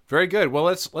 Very good. Well,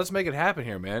 let's make it happen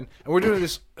here, man. And we're doing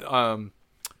this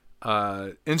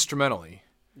instrumentally.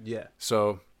 Yeah.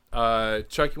 So,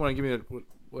 Chuck, you want to give me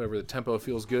whatever the tempo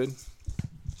feels good?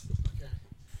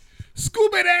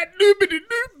 Scuba that doobity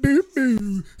doop doop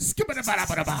doo. Skibba da ba da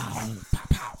ba da bow. Pow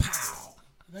pow pow.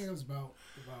 I think it was about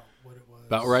what it was.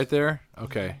 About right there?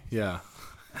 Okay. Yeah.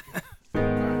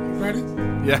 Ready?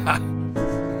 Yeah.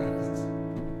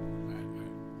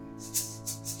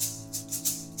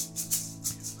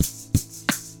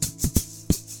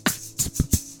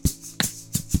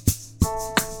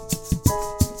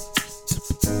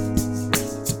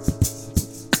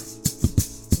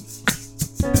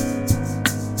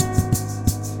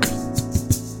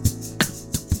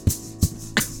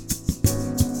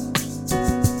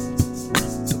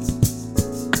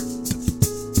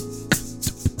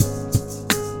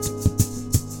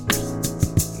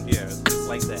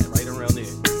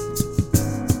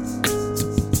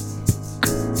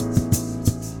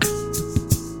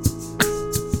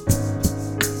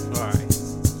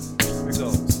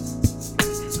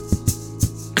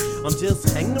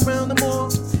 just hang around the mall,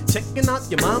 checking out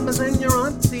your mamas and your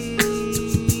aunties.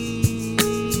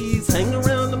 Hang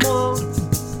around the mall,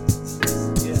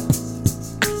 yeah,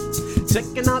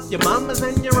 checking out your mamas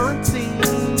and your aunties.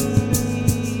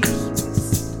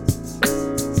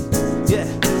 Yeah,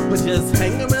 but just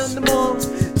hang around the mall,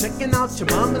 checking out your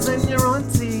mamas and your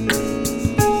aunties.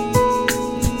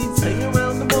 Hang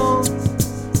around the mall,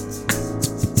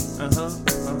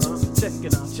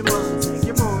 checking out your mamas and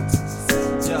your aunties.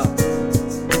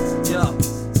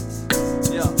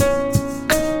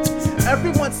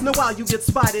 Every once in a while you get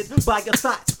spotted by a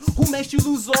thought who makes you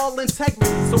lose all integrity.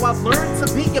 So I've learned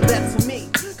to be a bet to me.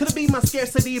 Could it be my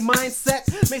scarcity mindset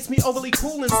makes me overly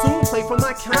cool and soon play for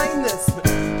my kindness?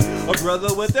 A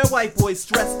brother with their white boy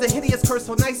stress, the hideous curse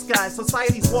for nice guys,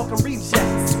 society's walking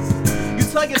rejects. You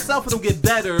tell yourself it'll get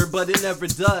better, but it never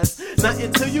does. Not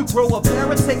until you grow a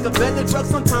pair and take a better drug.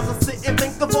 Sometimes I sit and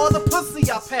think of all the pussy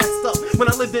I passed up when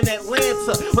I lived in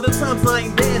Atlanta. But the times I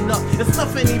ain't there enough. It's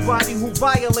tough anybody who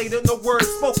violated no words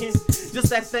spoken. Just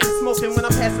that thing smoking when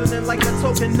I'm passing in like a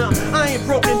token. Nah, I ain't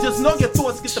broken, just know your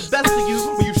thoughts get the best of you.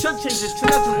 When you should change your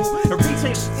schedule and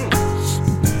rechange.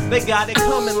 They got it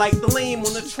coming like the lame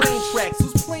on the train tracks.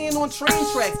 Who's playing on train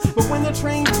tracks? But when the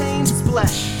train changes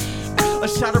black, a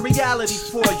shot of reality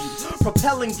for you,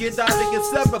 propelling get out of your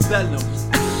cerebellum.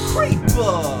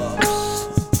 Creeper,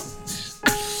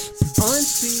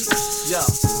 auntie, yeah,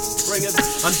 bring it.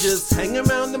 I'm just hanging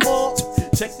around the mall,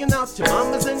 checking out your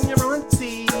mamas and your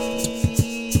aunties.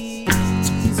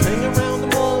 Hang around the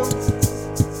mall,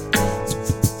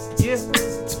 yeah,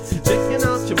 checking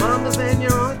out your mamas and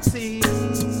your aunties.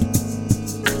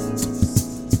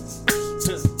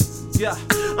 Yeah,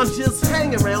 I'm just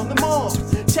hanging around the mall,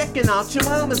 checking out your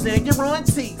mamas and your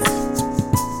aunties.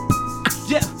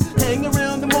 Yeah, hang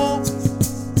around the mall,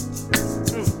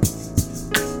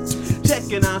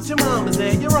 checking out your mamas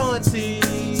and your aunties.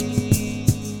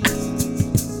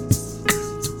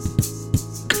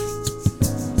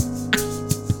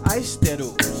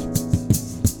 Aistero.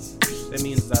 That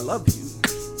means I love you.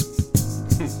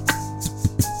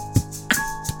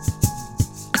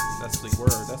 That's the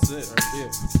word, that's it right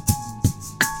there.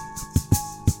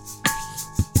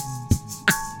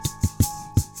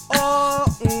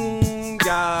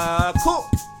 Cool.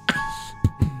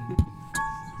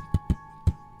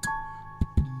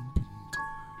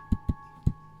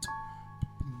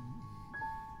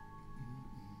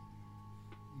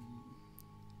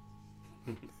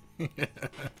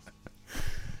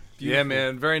 Yeah,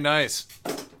 man, very nice.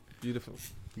 Beautiful.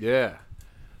 Yeah.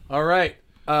 All right.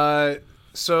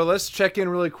 So let's check in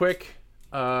really quick.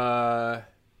 Let's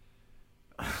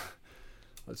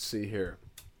see here.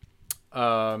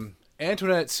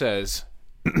 Antoinette says,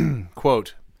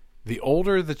 quote, "The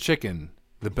older the chicken,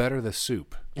 the better the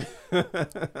soup."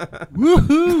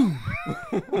 Woohoo!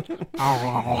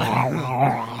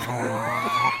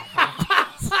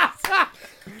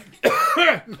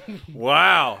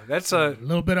 Wow, that's a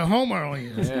little bit of Homer on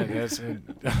you. Yeah, that's it.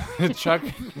 Chuck.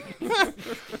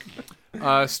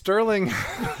 Sterling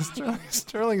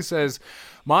says,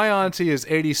 "My auntie is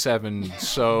 87,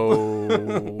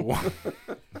 so."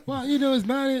 Well, it's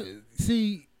not.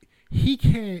 See, he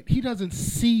doesn't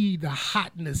see the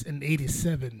hotness in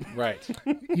 87. Right.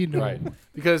 Right.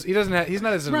 Because he's not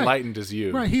as enlightened as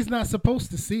you. Right. He's not supposed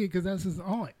to see it because that's his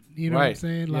aunt. You know what I'm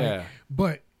saying? Like, yeah.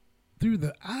 But through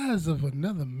the eyes of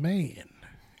another man,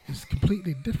 it's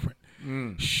completely different.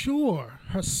 Sure,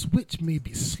 her switch may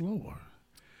be slower,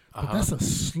 but that's a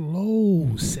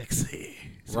slow sexy.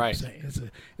 Right.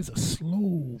 It's a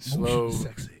slow motion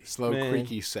sexy. Slow, man.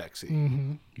 Creaky sexy.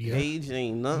 Mm-hmm. Yeah. Age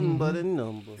ain't nothing but a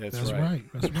number. That's right.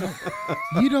 That's right.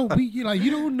 You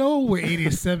don't know what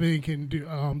 87 can do.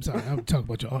 Oh, I'm sorry. I'm talking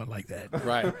about your aunt like that.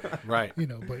 Right.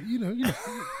 But you know.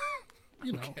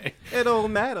 Okay. It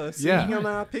don't matter. See, yeah. You're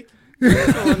not picky.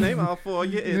 That's what name out for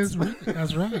you. That's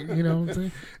right. You know what I'm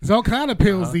saying? There's all kind of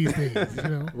pills these days. You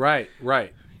know. Right.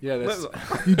 Yeah. That's.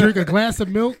 You drink a glass of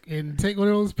milk and take one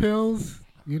of those pills.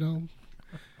 You know.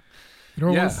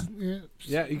 Yeah.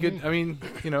 You could. I mean,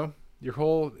 your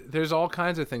whole. There's all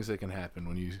kinds of things that can happen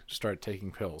when you start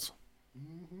taking pills.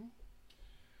 Mm-hmm.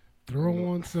 Throw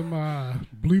on some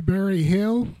Blueberry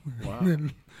Hill. Wow.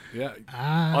 And yeah.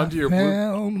 I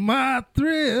found my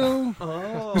thrill.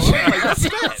 Oh,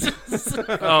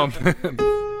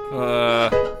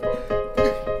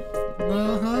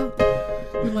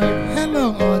 You're like,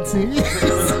 hello, auntie. You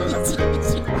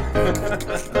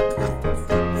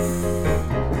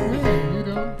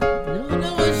don't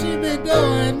know what she been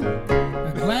doing.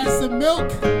 A glass of milk.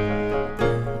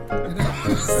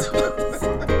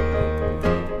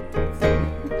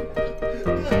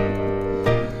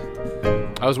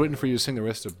 was waiting for you to sing the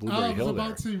rest of Blueberry I was Hill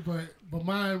about there. to, but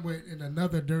mine went in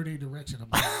another dirty direction.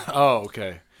 Oh,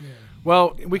 okay. Yeah.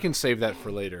 Well, we can save that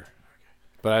for later.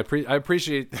 But I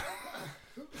appreciate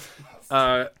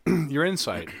your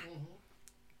insight.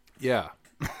 Yeah.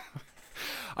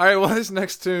 All right, well, this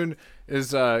next tune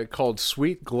is called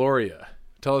Sweet Gloria.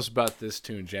 Tell us about this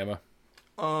tune, Jamma.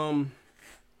 Wow,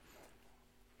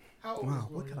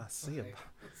 what can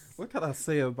I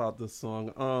say about this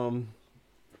song?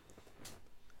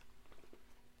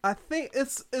 I think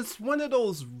it's one of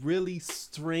those really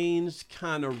strange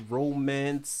kind of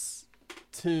romance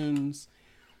tunes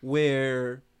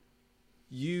where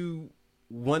you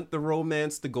want the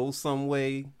romance to go some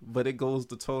way, but it goes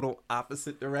the total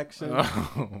opposite direction.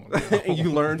 Oh, And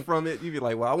you learn from it. You be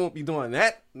like, well, I won't be doing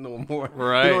that no more.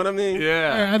 right. You know what I mean?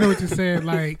 Yeah. I know what you're saying.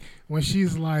 Like when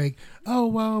she's like, "Oh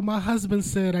well, my husband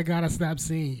said I gotta stop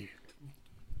seeing you."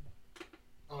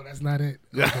 Oh, that's not it.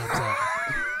 Okay, I'm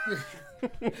sorry.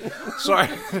 Sorry.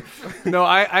 No,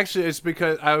 I actually, it's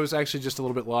because I was actually just a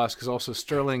little bit lost because also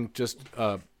Sterling just,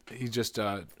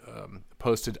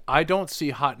 posted, I don't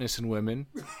see hotness in women.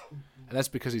 And that's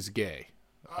because he's gay.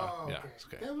 Oh, yeah, okay. it's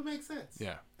okay. That would make sense.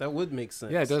 Yeah. That would make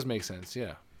sense. Yeah, it does make sense.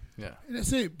 Yeah. Yeah.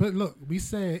 That's it. But look, we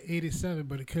said 87,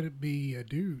 but it could be a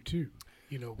dude too.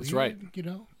 You know, That's right. You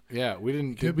know, Yeah. We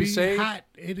didn't, could did we be say? hot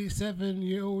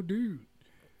 87-year-old dude.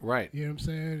 Right. You know what I'm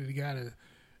saying? He got a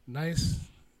nice,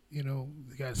 he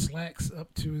got slacks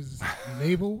up to his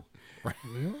navel. Right.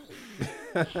 You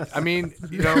know? I mean,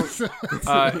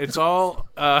 it's all,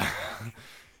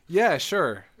 yeah,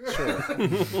 sure.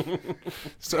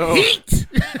 So,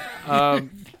 Yo,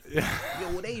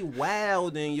 they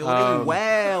wildin'. They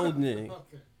wildin'.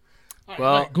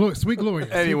 well, Sweet Gloria.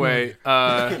 anyway,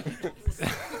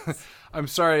 I'm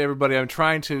sorry, everybody. I'm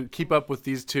trying to keep up with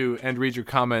these two and read your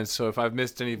comments. So if I've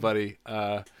missed anybody,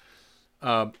 here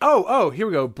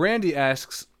we go. Brandy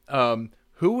asks,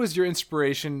 who was your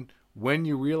inspiration when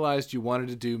you realized you wanted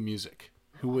to do music?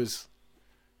 Who was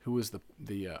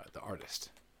the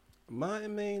artist? My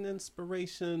main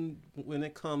inspiration when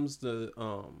it comes to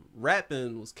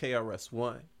rapping was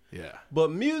KRS-One. Yeah.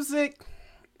 But music,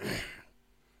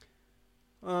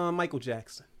 Michael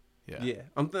Jackson. Yeah. Yeah.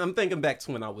 I'm thinking back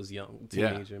to when I was young,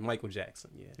 teenager. Yeah. Michael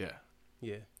Jackson. Yeah. Yeah.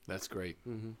 Yeah. That's great.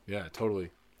 Mm-hmm. Yeah,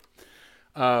 totally.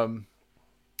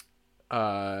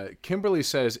 Kimberly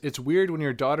says, it's weird when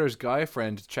your daughter's guy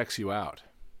friend checks you out.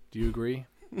 Do you agree?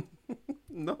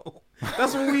 No.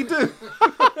 That's what we do.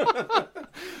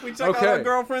 We check out our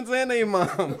girlfriends and their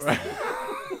moms.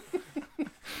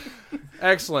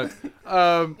 Excellent.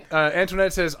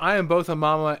 Antoinette says, I am both a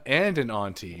mama and an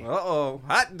auntie. Uh-oh.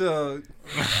 Hot dog.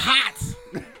 Hot.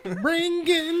 Bring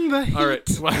in the heat. All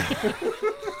right.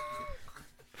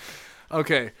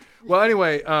 Okay. Well,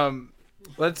 anyway,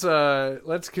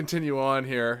 let's continue on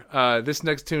here. This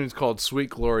next tune is called Sweet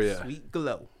Gloria. Sweet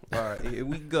glow. All right, here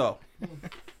we go.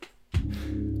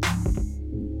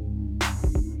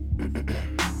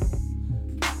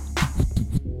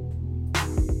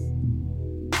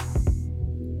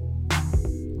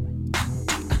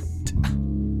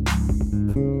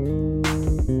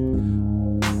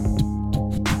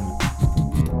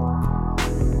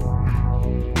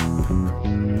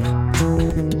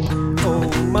 Oh,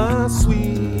 my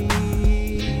sweet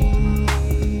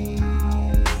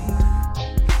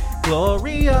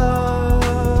Gloria.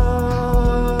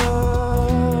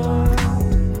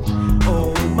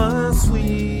 Oh, my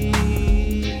sweet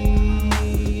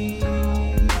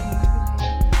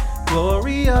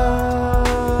Gloria.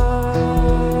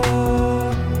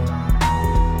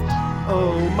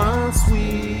 Oh, my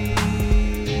sweet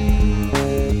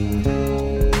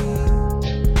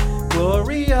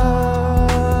Gloria.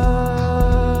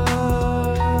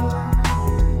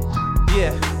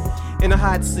 Yeah, in a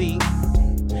hot seat.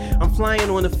 I'm flying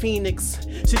on a phoenix.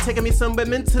 She taking me somewhere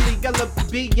mentally,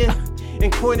 being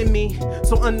and courting me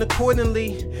so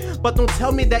unaccordingly. But don't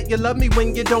tell me that you love me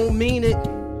when you don't mean it.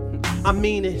 I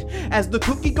mean it. As the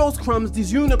cookie goes crumbs,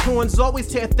 these unicorns always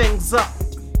tear things up.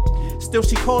 Still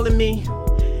she calling me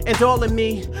and all of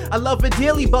me. I love her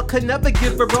dearly, but could never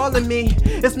give her all of me.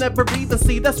 It's never even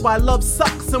see, that's why love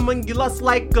sucks. And when you lust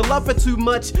like a lover too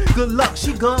much, good luck,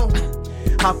 she gone.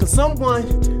 How could someone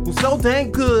who's so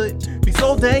dang good be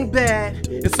so dang bad?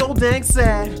 It's so dang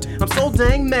sad. I'm so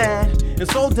dang mad and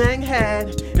so dang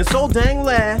had and so dang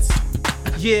last.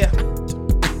 Yeah.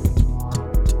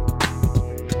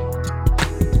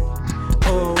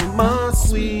 Oh, my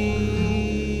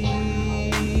sweet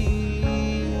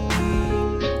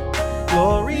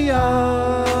Gloria.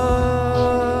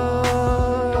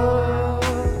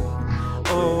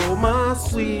 Oh, my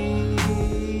sweet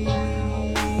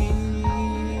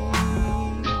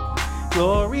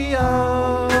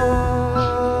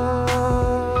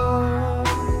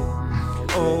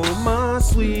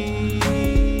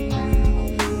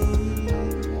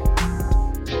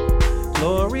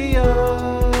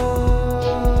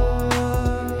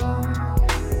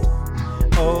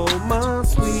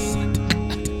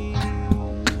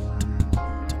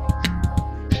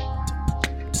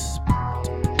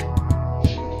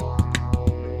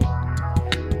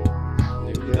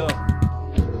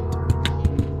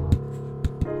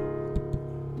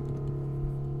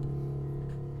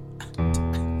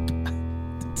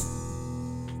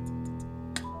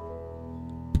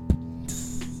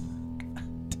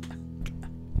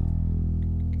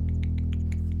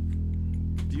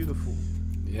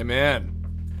Yeah, man.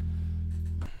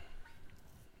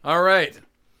 All right.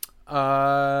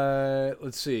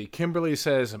 Let's see. Kimberly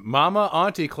says, "Mama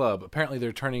Auntie Club." Apparently,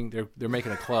 they're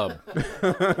making a club.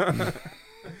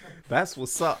 That's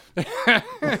what's up.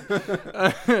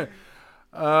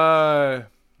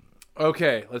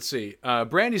 Okay, let's see.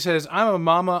 Brandy says, "I'm a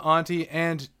mama, auntie,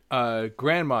 and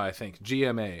grandma, I think.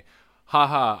 GMA.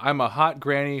 Haha, I'm a hot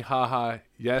granny. Haha.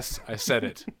 Yes, I said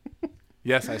it.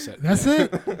 Yes, I said it." That's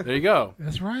it. There you go.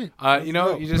 That's right. You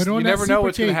know, you never know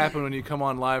what's going to happen when you come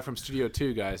on live from Studio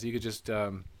 2, guys. You could just...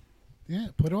 yeah,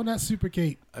 put on that super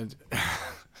cape.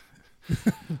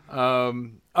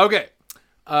 Okay.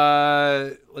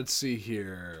 Let's see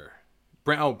here.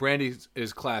 Brandy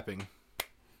is clapping.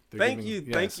 Thank you.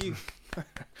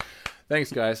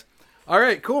 Thanks, guys. All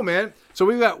right, cool, man. So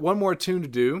we've got one more tune to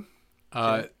do,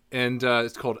 and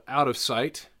it's called "Out of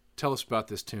Sight." Tell us about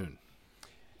this tune.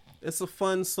 It's a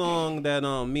fun song that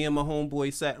me and my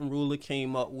homeboy Satin Ruler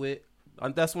came up with.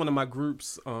 That's one of my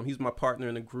groups. He's my partner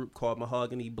in a group called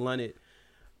Mahogany Blunted.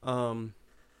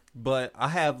 But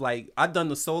I done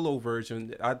the solo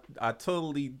version. I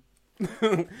totally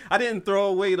I didn't throw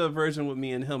away the version with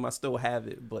me and him. I still have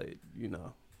it, but you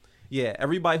know. Yeah,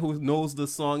 everybody who knows the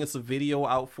song, it's a video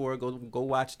out for it. Go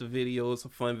watch the video. It's a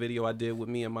fun video I did with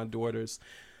me and my daughters.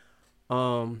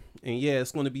 And yeah,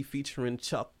 it's going to be featuring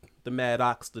Chuck the Mad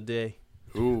Ox today.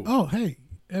 Ooh. Oh, hey,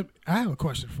 I have a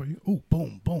question for you. Ooh,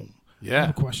 boom, boom. Yeah. I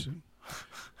have a question.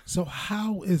 So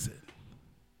how is it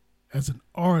as an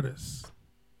artist,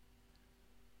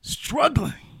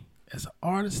 struggling as an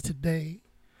artist today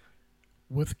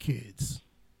with kids?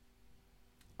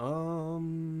 I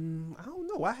don't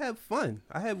know. I have fun.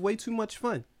 I have way too much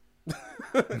fun.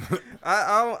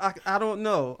 I don't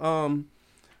know.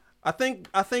 I think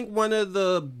one of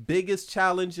the biggest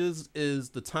challenges is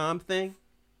the time thing.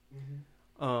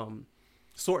 Mm-hmm.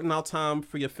 Sorting out time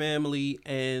for your family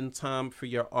and time for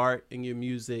your art and your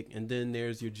music, and then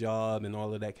there's your job and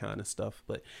all of that kind of stuff.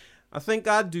 But I think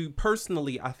I do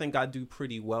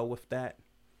pretty well with that,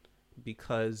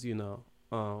 because you know,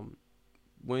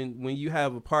 when you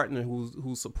have a partner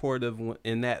who's supportive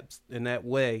in that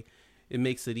way, it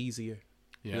makes it easier.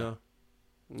 Yeah. You know?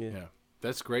 Yeah.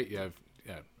 That's great. You have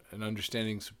an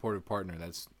understanding, supportive partner.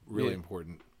 That's really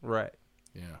important. Right.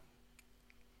 Yeah.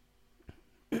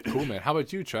 Cool, man. How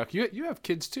about you, Chuck? You have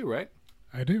kids too, right?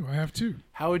 I do. I have two.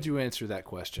 How would you answer that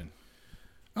question?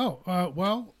 Oh,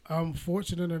 well, I'm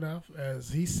fortunate enough,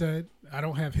 as he said, I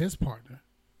don't have his partner.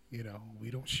 You know,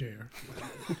 we don't share.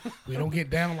 We don't get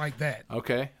down like that.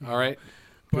 Okay. All right.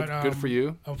 Good for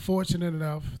you. I'm fortunate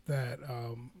enough that,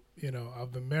 you know,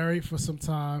 I've been married for some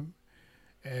time,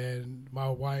 and my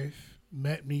wife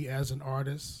met me as an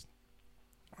artist,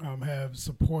 have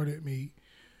supported me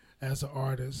as an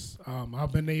artist.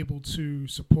 I've been able to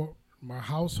support my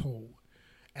household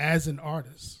as an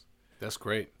artist. That's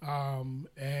great.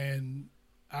 And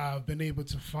I've been able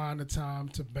to find the time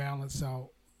to balance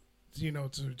out, you know,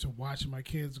 to watch my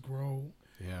kids grow,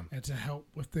 and to help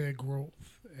with their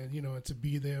growth, and, you know, and to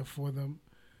be there for them.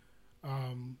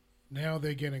 Now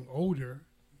they're getting older,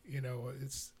 you know,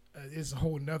 it's a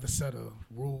whole nother set of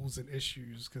rules and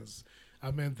issues, because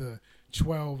I'm in the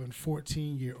 12 and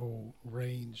 14-year-old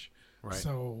range. Right.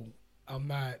 So I'm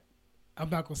not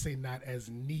going to say not as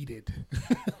needed.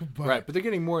 But right, but they're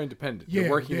getting more independent. Yeah,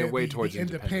 they're working their way towards the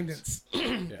independence.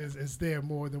 is there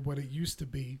more than what it used to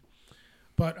be.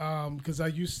 But because I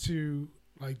used to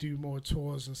like do more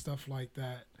tours and stuff like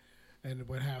that, and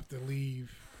would have to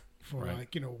leave for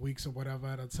like, you know, weeks or whatever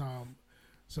at a time.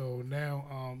 So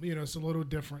now, you know, it's a little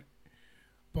different.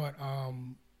 But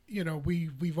you know,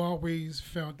 we've always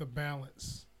found the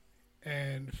balance.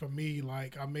 And for me,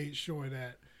 like, I made sure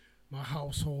that my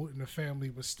household and the family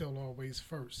was still always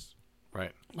first.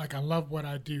 Right. Like, I love what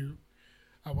I do.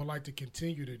 I would like to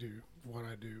continue to do what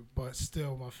I do, but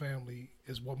still my family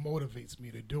is what motivates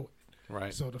me to do it.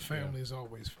 Right. So the family is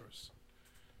always first.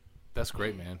 That's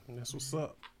great, man. That's what's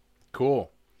up. Cool.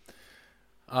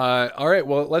 All right,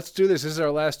 well, let's do this. This is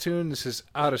our last tune. This is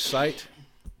Out of Sight.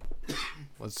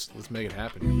 Let's make it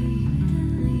happen.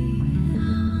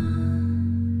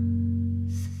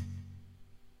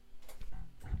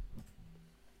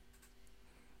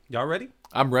 Y'all ready?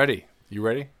 I'm ready. You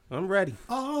ready? I'm ready.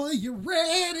 Are you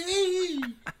ready?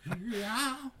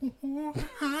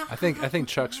 I think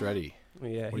Chuck's ready.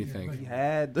 Yeah. What do you think? He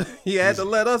had to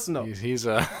let us know. He's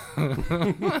all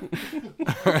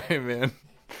right, man.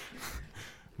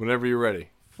 Whenever you're ready.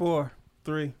 4,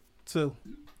 3, 2.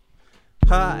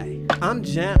 Hi, I'm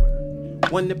Jammer.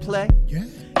 One to play? Yeah.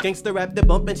 Gangsta rap, the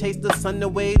bump and chase the sun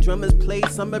away. Drummers play,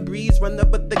 summer breeze, run up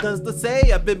with the guns to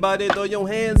say. Everybody throw your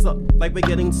hands up, like we're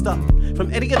getting stuffed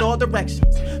from Eddie in all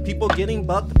directions. People getting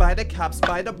bucked by the cops,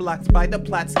 by the blocks, by the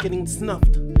plots, getting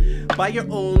snuffed. By your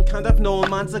own, kind of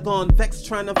known, minds are gone. Vex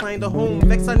trying to find a home.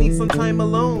 Vex, I need some time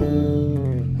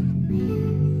alone.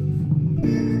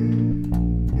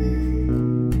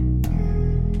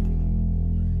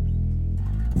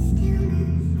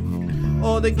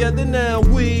 All together now,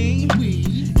 we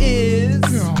is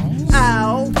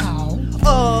out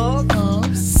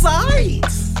of sight.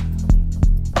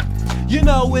 You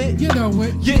know it. You know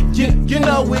it. You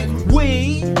know it.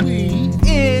 We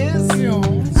is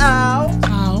out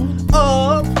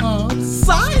of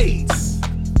sight.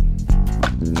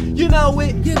 You know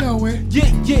it. You know it.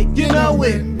 You know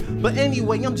it. But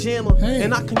anyway, I'm Jammer,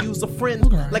 and I can use a friend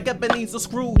like Ebenezer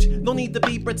Scrooge. No need to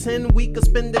be pretend. We could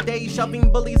spend the day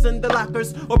shoving bullies in the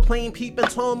lockers or playing peep and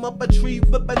tom up a tree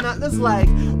with binoculars like,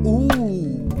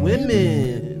 ooh,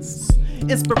 women's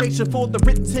inspiration for the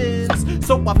writtens.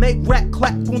 So I make rap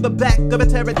clap on the back of a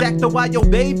pterodactyl while your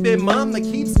baby mama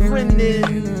keeps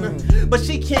grinning. But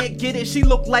she can't get it, she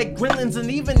look like Gremlins,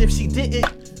 and even if she didn't,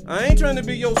 I ain't trying to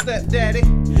be your stepdaddy.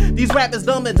 These rappers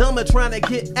dumb and dumber trying to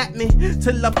get at me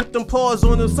till I put them paws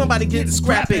on them, somebody get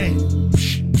scrappy.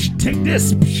 Take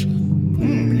this.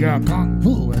 Your kung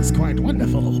fu is quite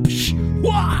wonderful.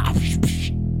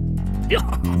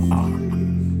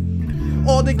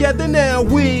 All together now,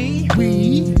 we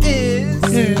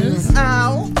is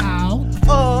out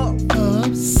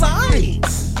of sight.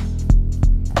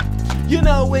 You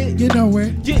know it. You know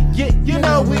it. You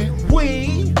know it.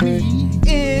 We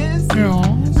is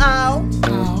out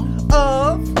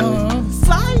of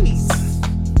sight.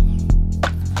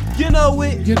 You know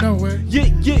it. You know it.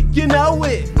 You know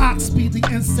it. Ox be the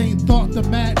insane thought, the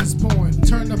madness born.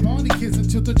 Turn the Barney kids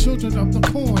into the children of the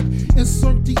corn.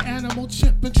 Insert the animal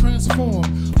chip and transform.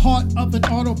 Heart of an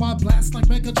Autobot blast like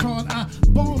Megatron. I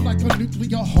bomb like a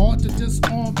nuclear hard to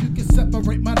disarm. You can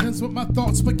separate my limbs with my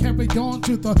thoughts, but carry on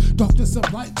to the darkness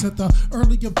of light, to the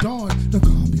early of dawn, the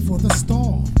calm before the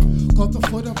storm. Got the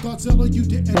foot of Godzilla, you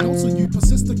didn't know, so you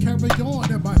persist to carry on.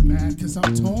 Am I mad cause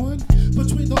I'm torn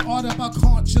between the art of my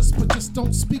conscious, but just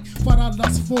don't speak what I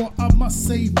lust for, I must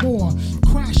say more.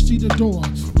 Crash through the door,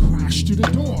 crash through the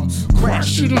door,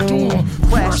 crash through the door,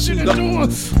 crash through the door,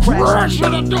 crash through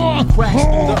the door, crash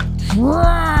through the crash.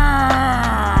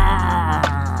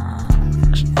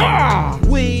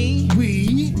 We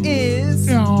is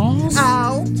out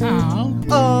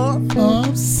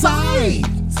of sight.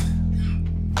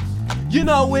 You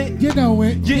know it. You know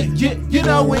it. You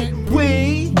know it.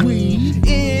 We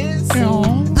is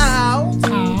out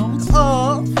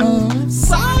of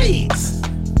sight.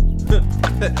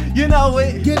 You know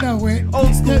it. You know it.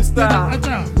 Old school style.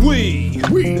 We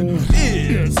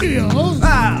is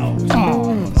out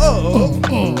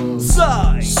of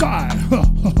sight.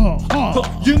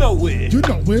 You know it. You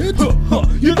know it.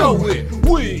 You know it.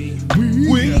 We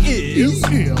is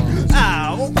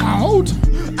out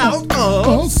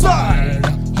of sight.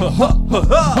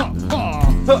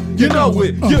 You know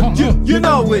it. You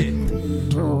know it.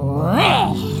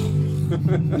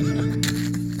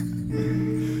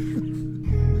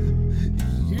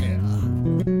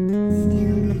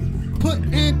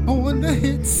 Putting on the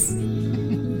hits.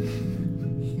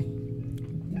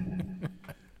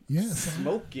 Yes.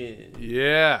 Smoking.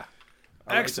 Yeah.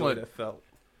 I Excellent. Like the way that felt.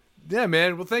 Yeah,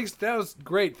 man. Well, thanks. That was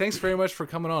great. Thanks very much for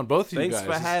coming on, both of you guys.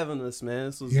 Thanks for having us, man.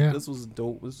 This was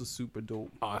dope. This was super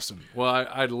dope. Awesome. Well,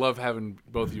 I love having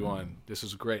both of you on. This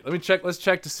was great. Let me check. Let's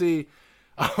check to see.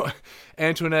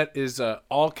 Antoinette is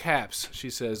all caps. She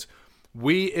says,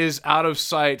 "We is out of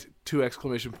sight." 2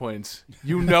 exclamation points.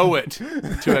 You know it.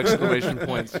 2 exclamation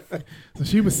points. So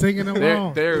she was singing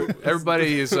along.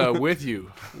 Everybody is with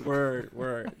you. Word.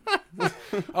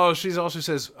 Oh, she also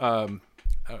says, I'm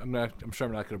sure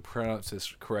I'm not going to pronounce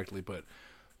this correctly, but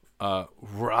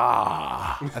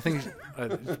rah. I think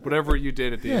whatever you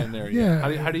did at the end there.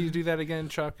 Yeah. How do you do that again,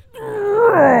 Chuck?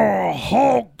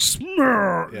 Hulk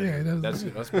smear. Yeah,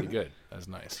 that's pretty good. That's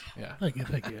nice. Yeah.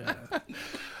 Thank you.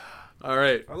 All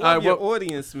right. I love your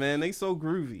audience, man. They so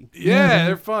groovy. Yeah,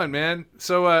 they're fun, man.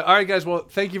 So, all right, guys. Well,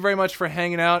 thank you very much for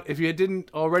hanging out. If you didn't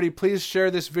already, please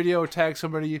share this video or tag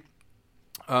somebody.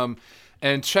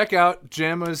 And check out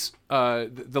Jamma's,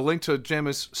 the link to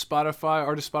Jamma's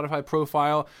artist Spotify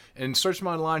profile, and search him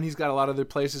online. He's got a lot of other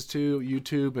places too,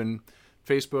 YouTube and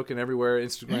Facebook and everywhere,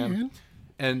 Instagram.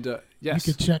 And yes,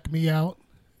 you can check me out,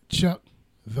 Chuck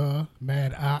the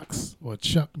Mad Ox, or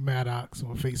Chuck Mad Ox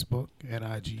on Facebook and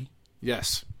IG.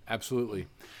 Yes, absolutely.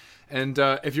 And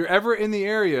if you're ever in the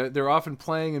area, they're often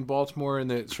playing in Baltimore and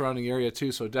the surrounding area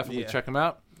too. So definitely check them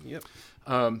out. Yep.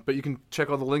 But you can check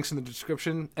all the links in the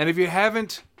description. And if you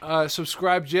haven't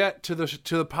subscribed yet to the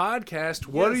podcast,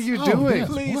 what are you doing? Yes.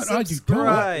 Please What are you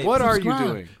subscribe. doing? What are you Subscribe.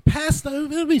 doing? Pastor,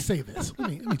 let me say this. Let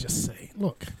me just say,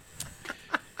 look,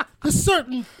 there's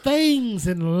certain things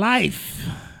in life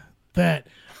that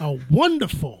are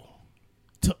wonderful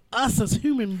to us as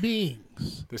human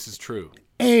beings. This is true.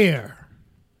 Air,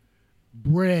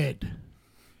 bread,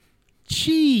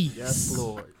 cheese. Yes,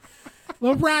 Lord.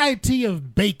 Variety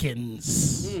of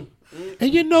bacons.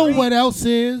 And you know what else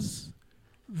is?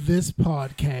 This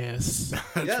podcast.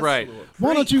 That's Yes, right. Lord.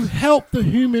 Why don't you help the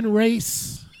human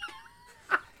race?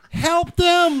 Help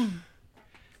them.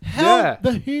 Help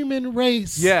the human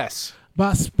race. Yes.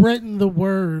 By spreading the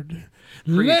word.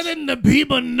 Letting the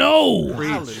people know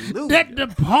Hallelujah. that the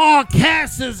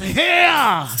podcast is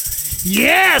here.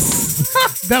 Yes,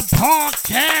 the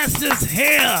podcast is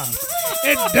here.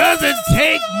 It doesn't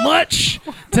take much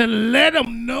to let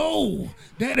them know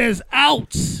that it's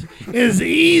out. It's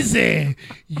easy.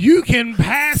 You can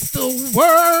pass the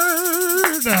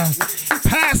word.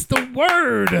 Pass the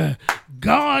word.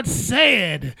 God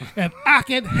said, if I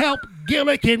can help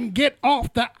Gilligan get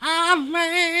off the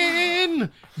island,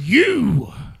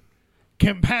 you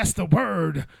can pass the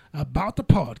word about the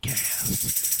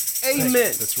podcast. Amen.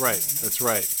 That's right. That's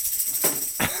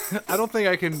right. I don't think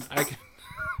I can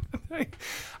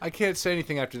I can't say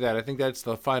anything after that. I think that's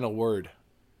the final word.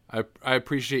 I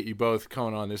appreciate you both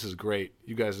coming on. This is great.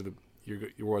 You guys are you're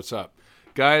what's up.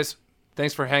 Guys,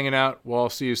 thanks for hanging out. We'll all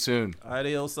see you soon.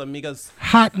 Adios, amigas.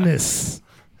 Hotness.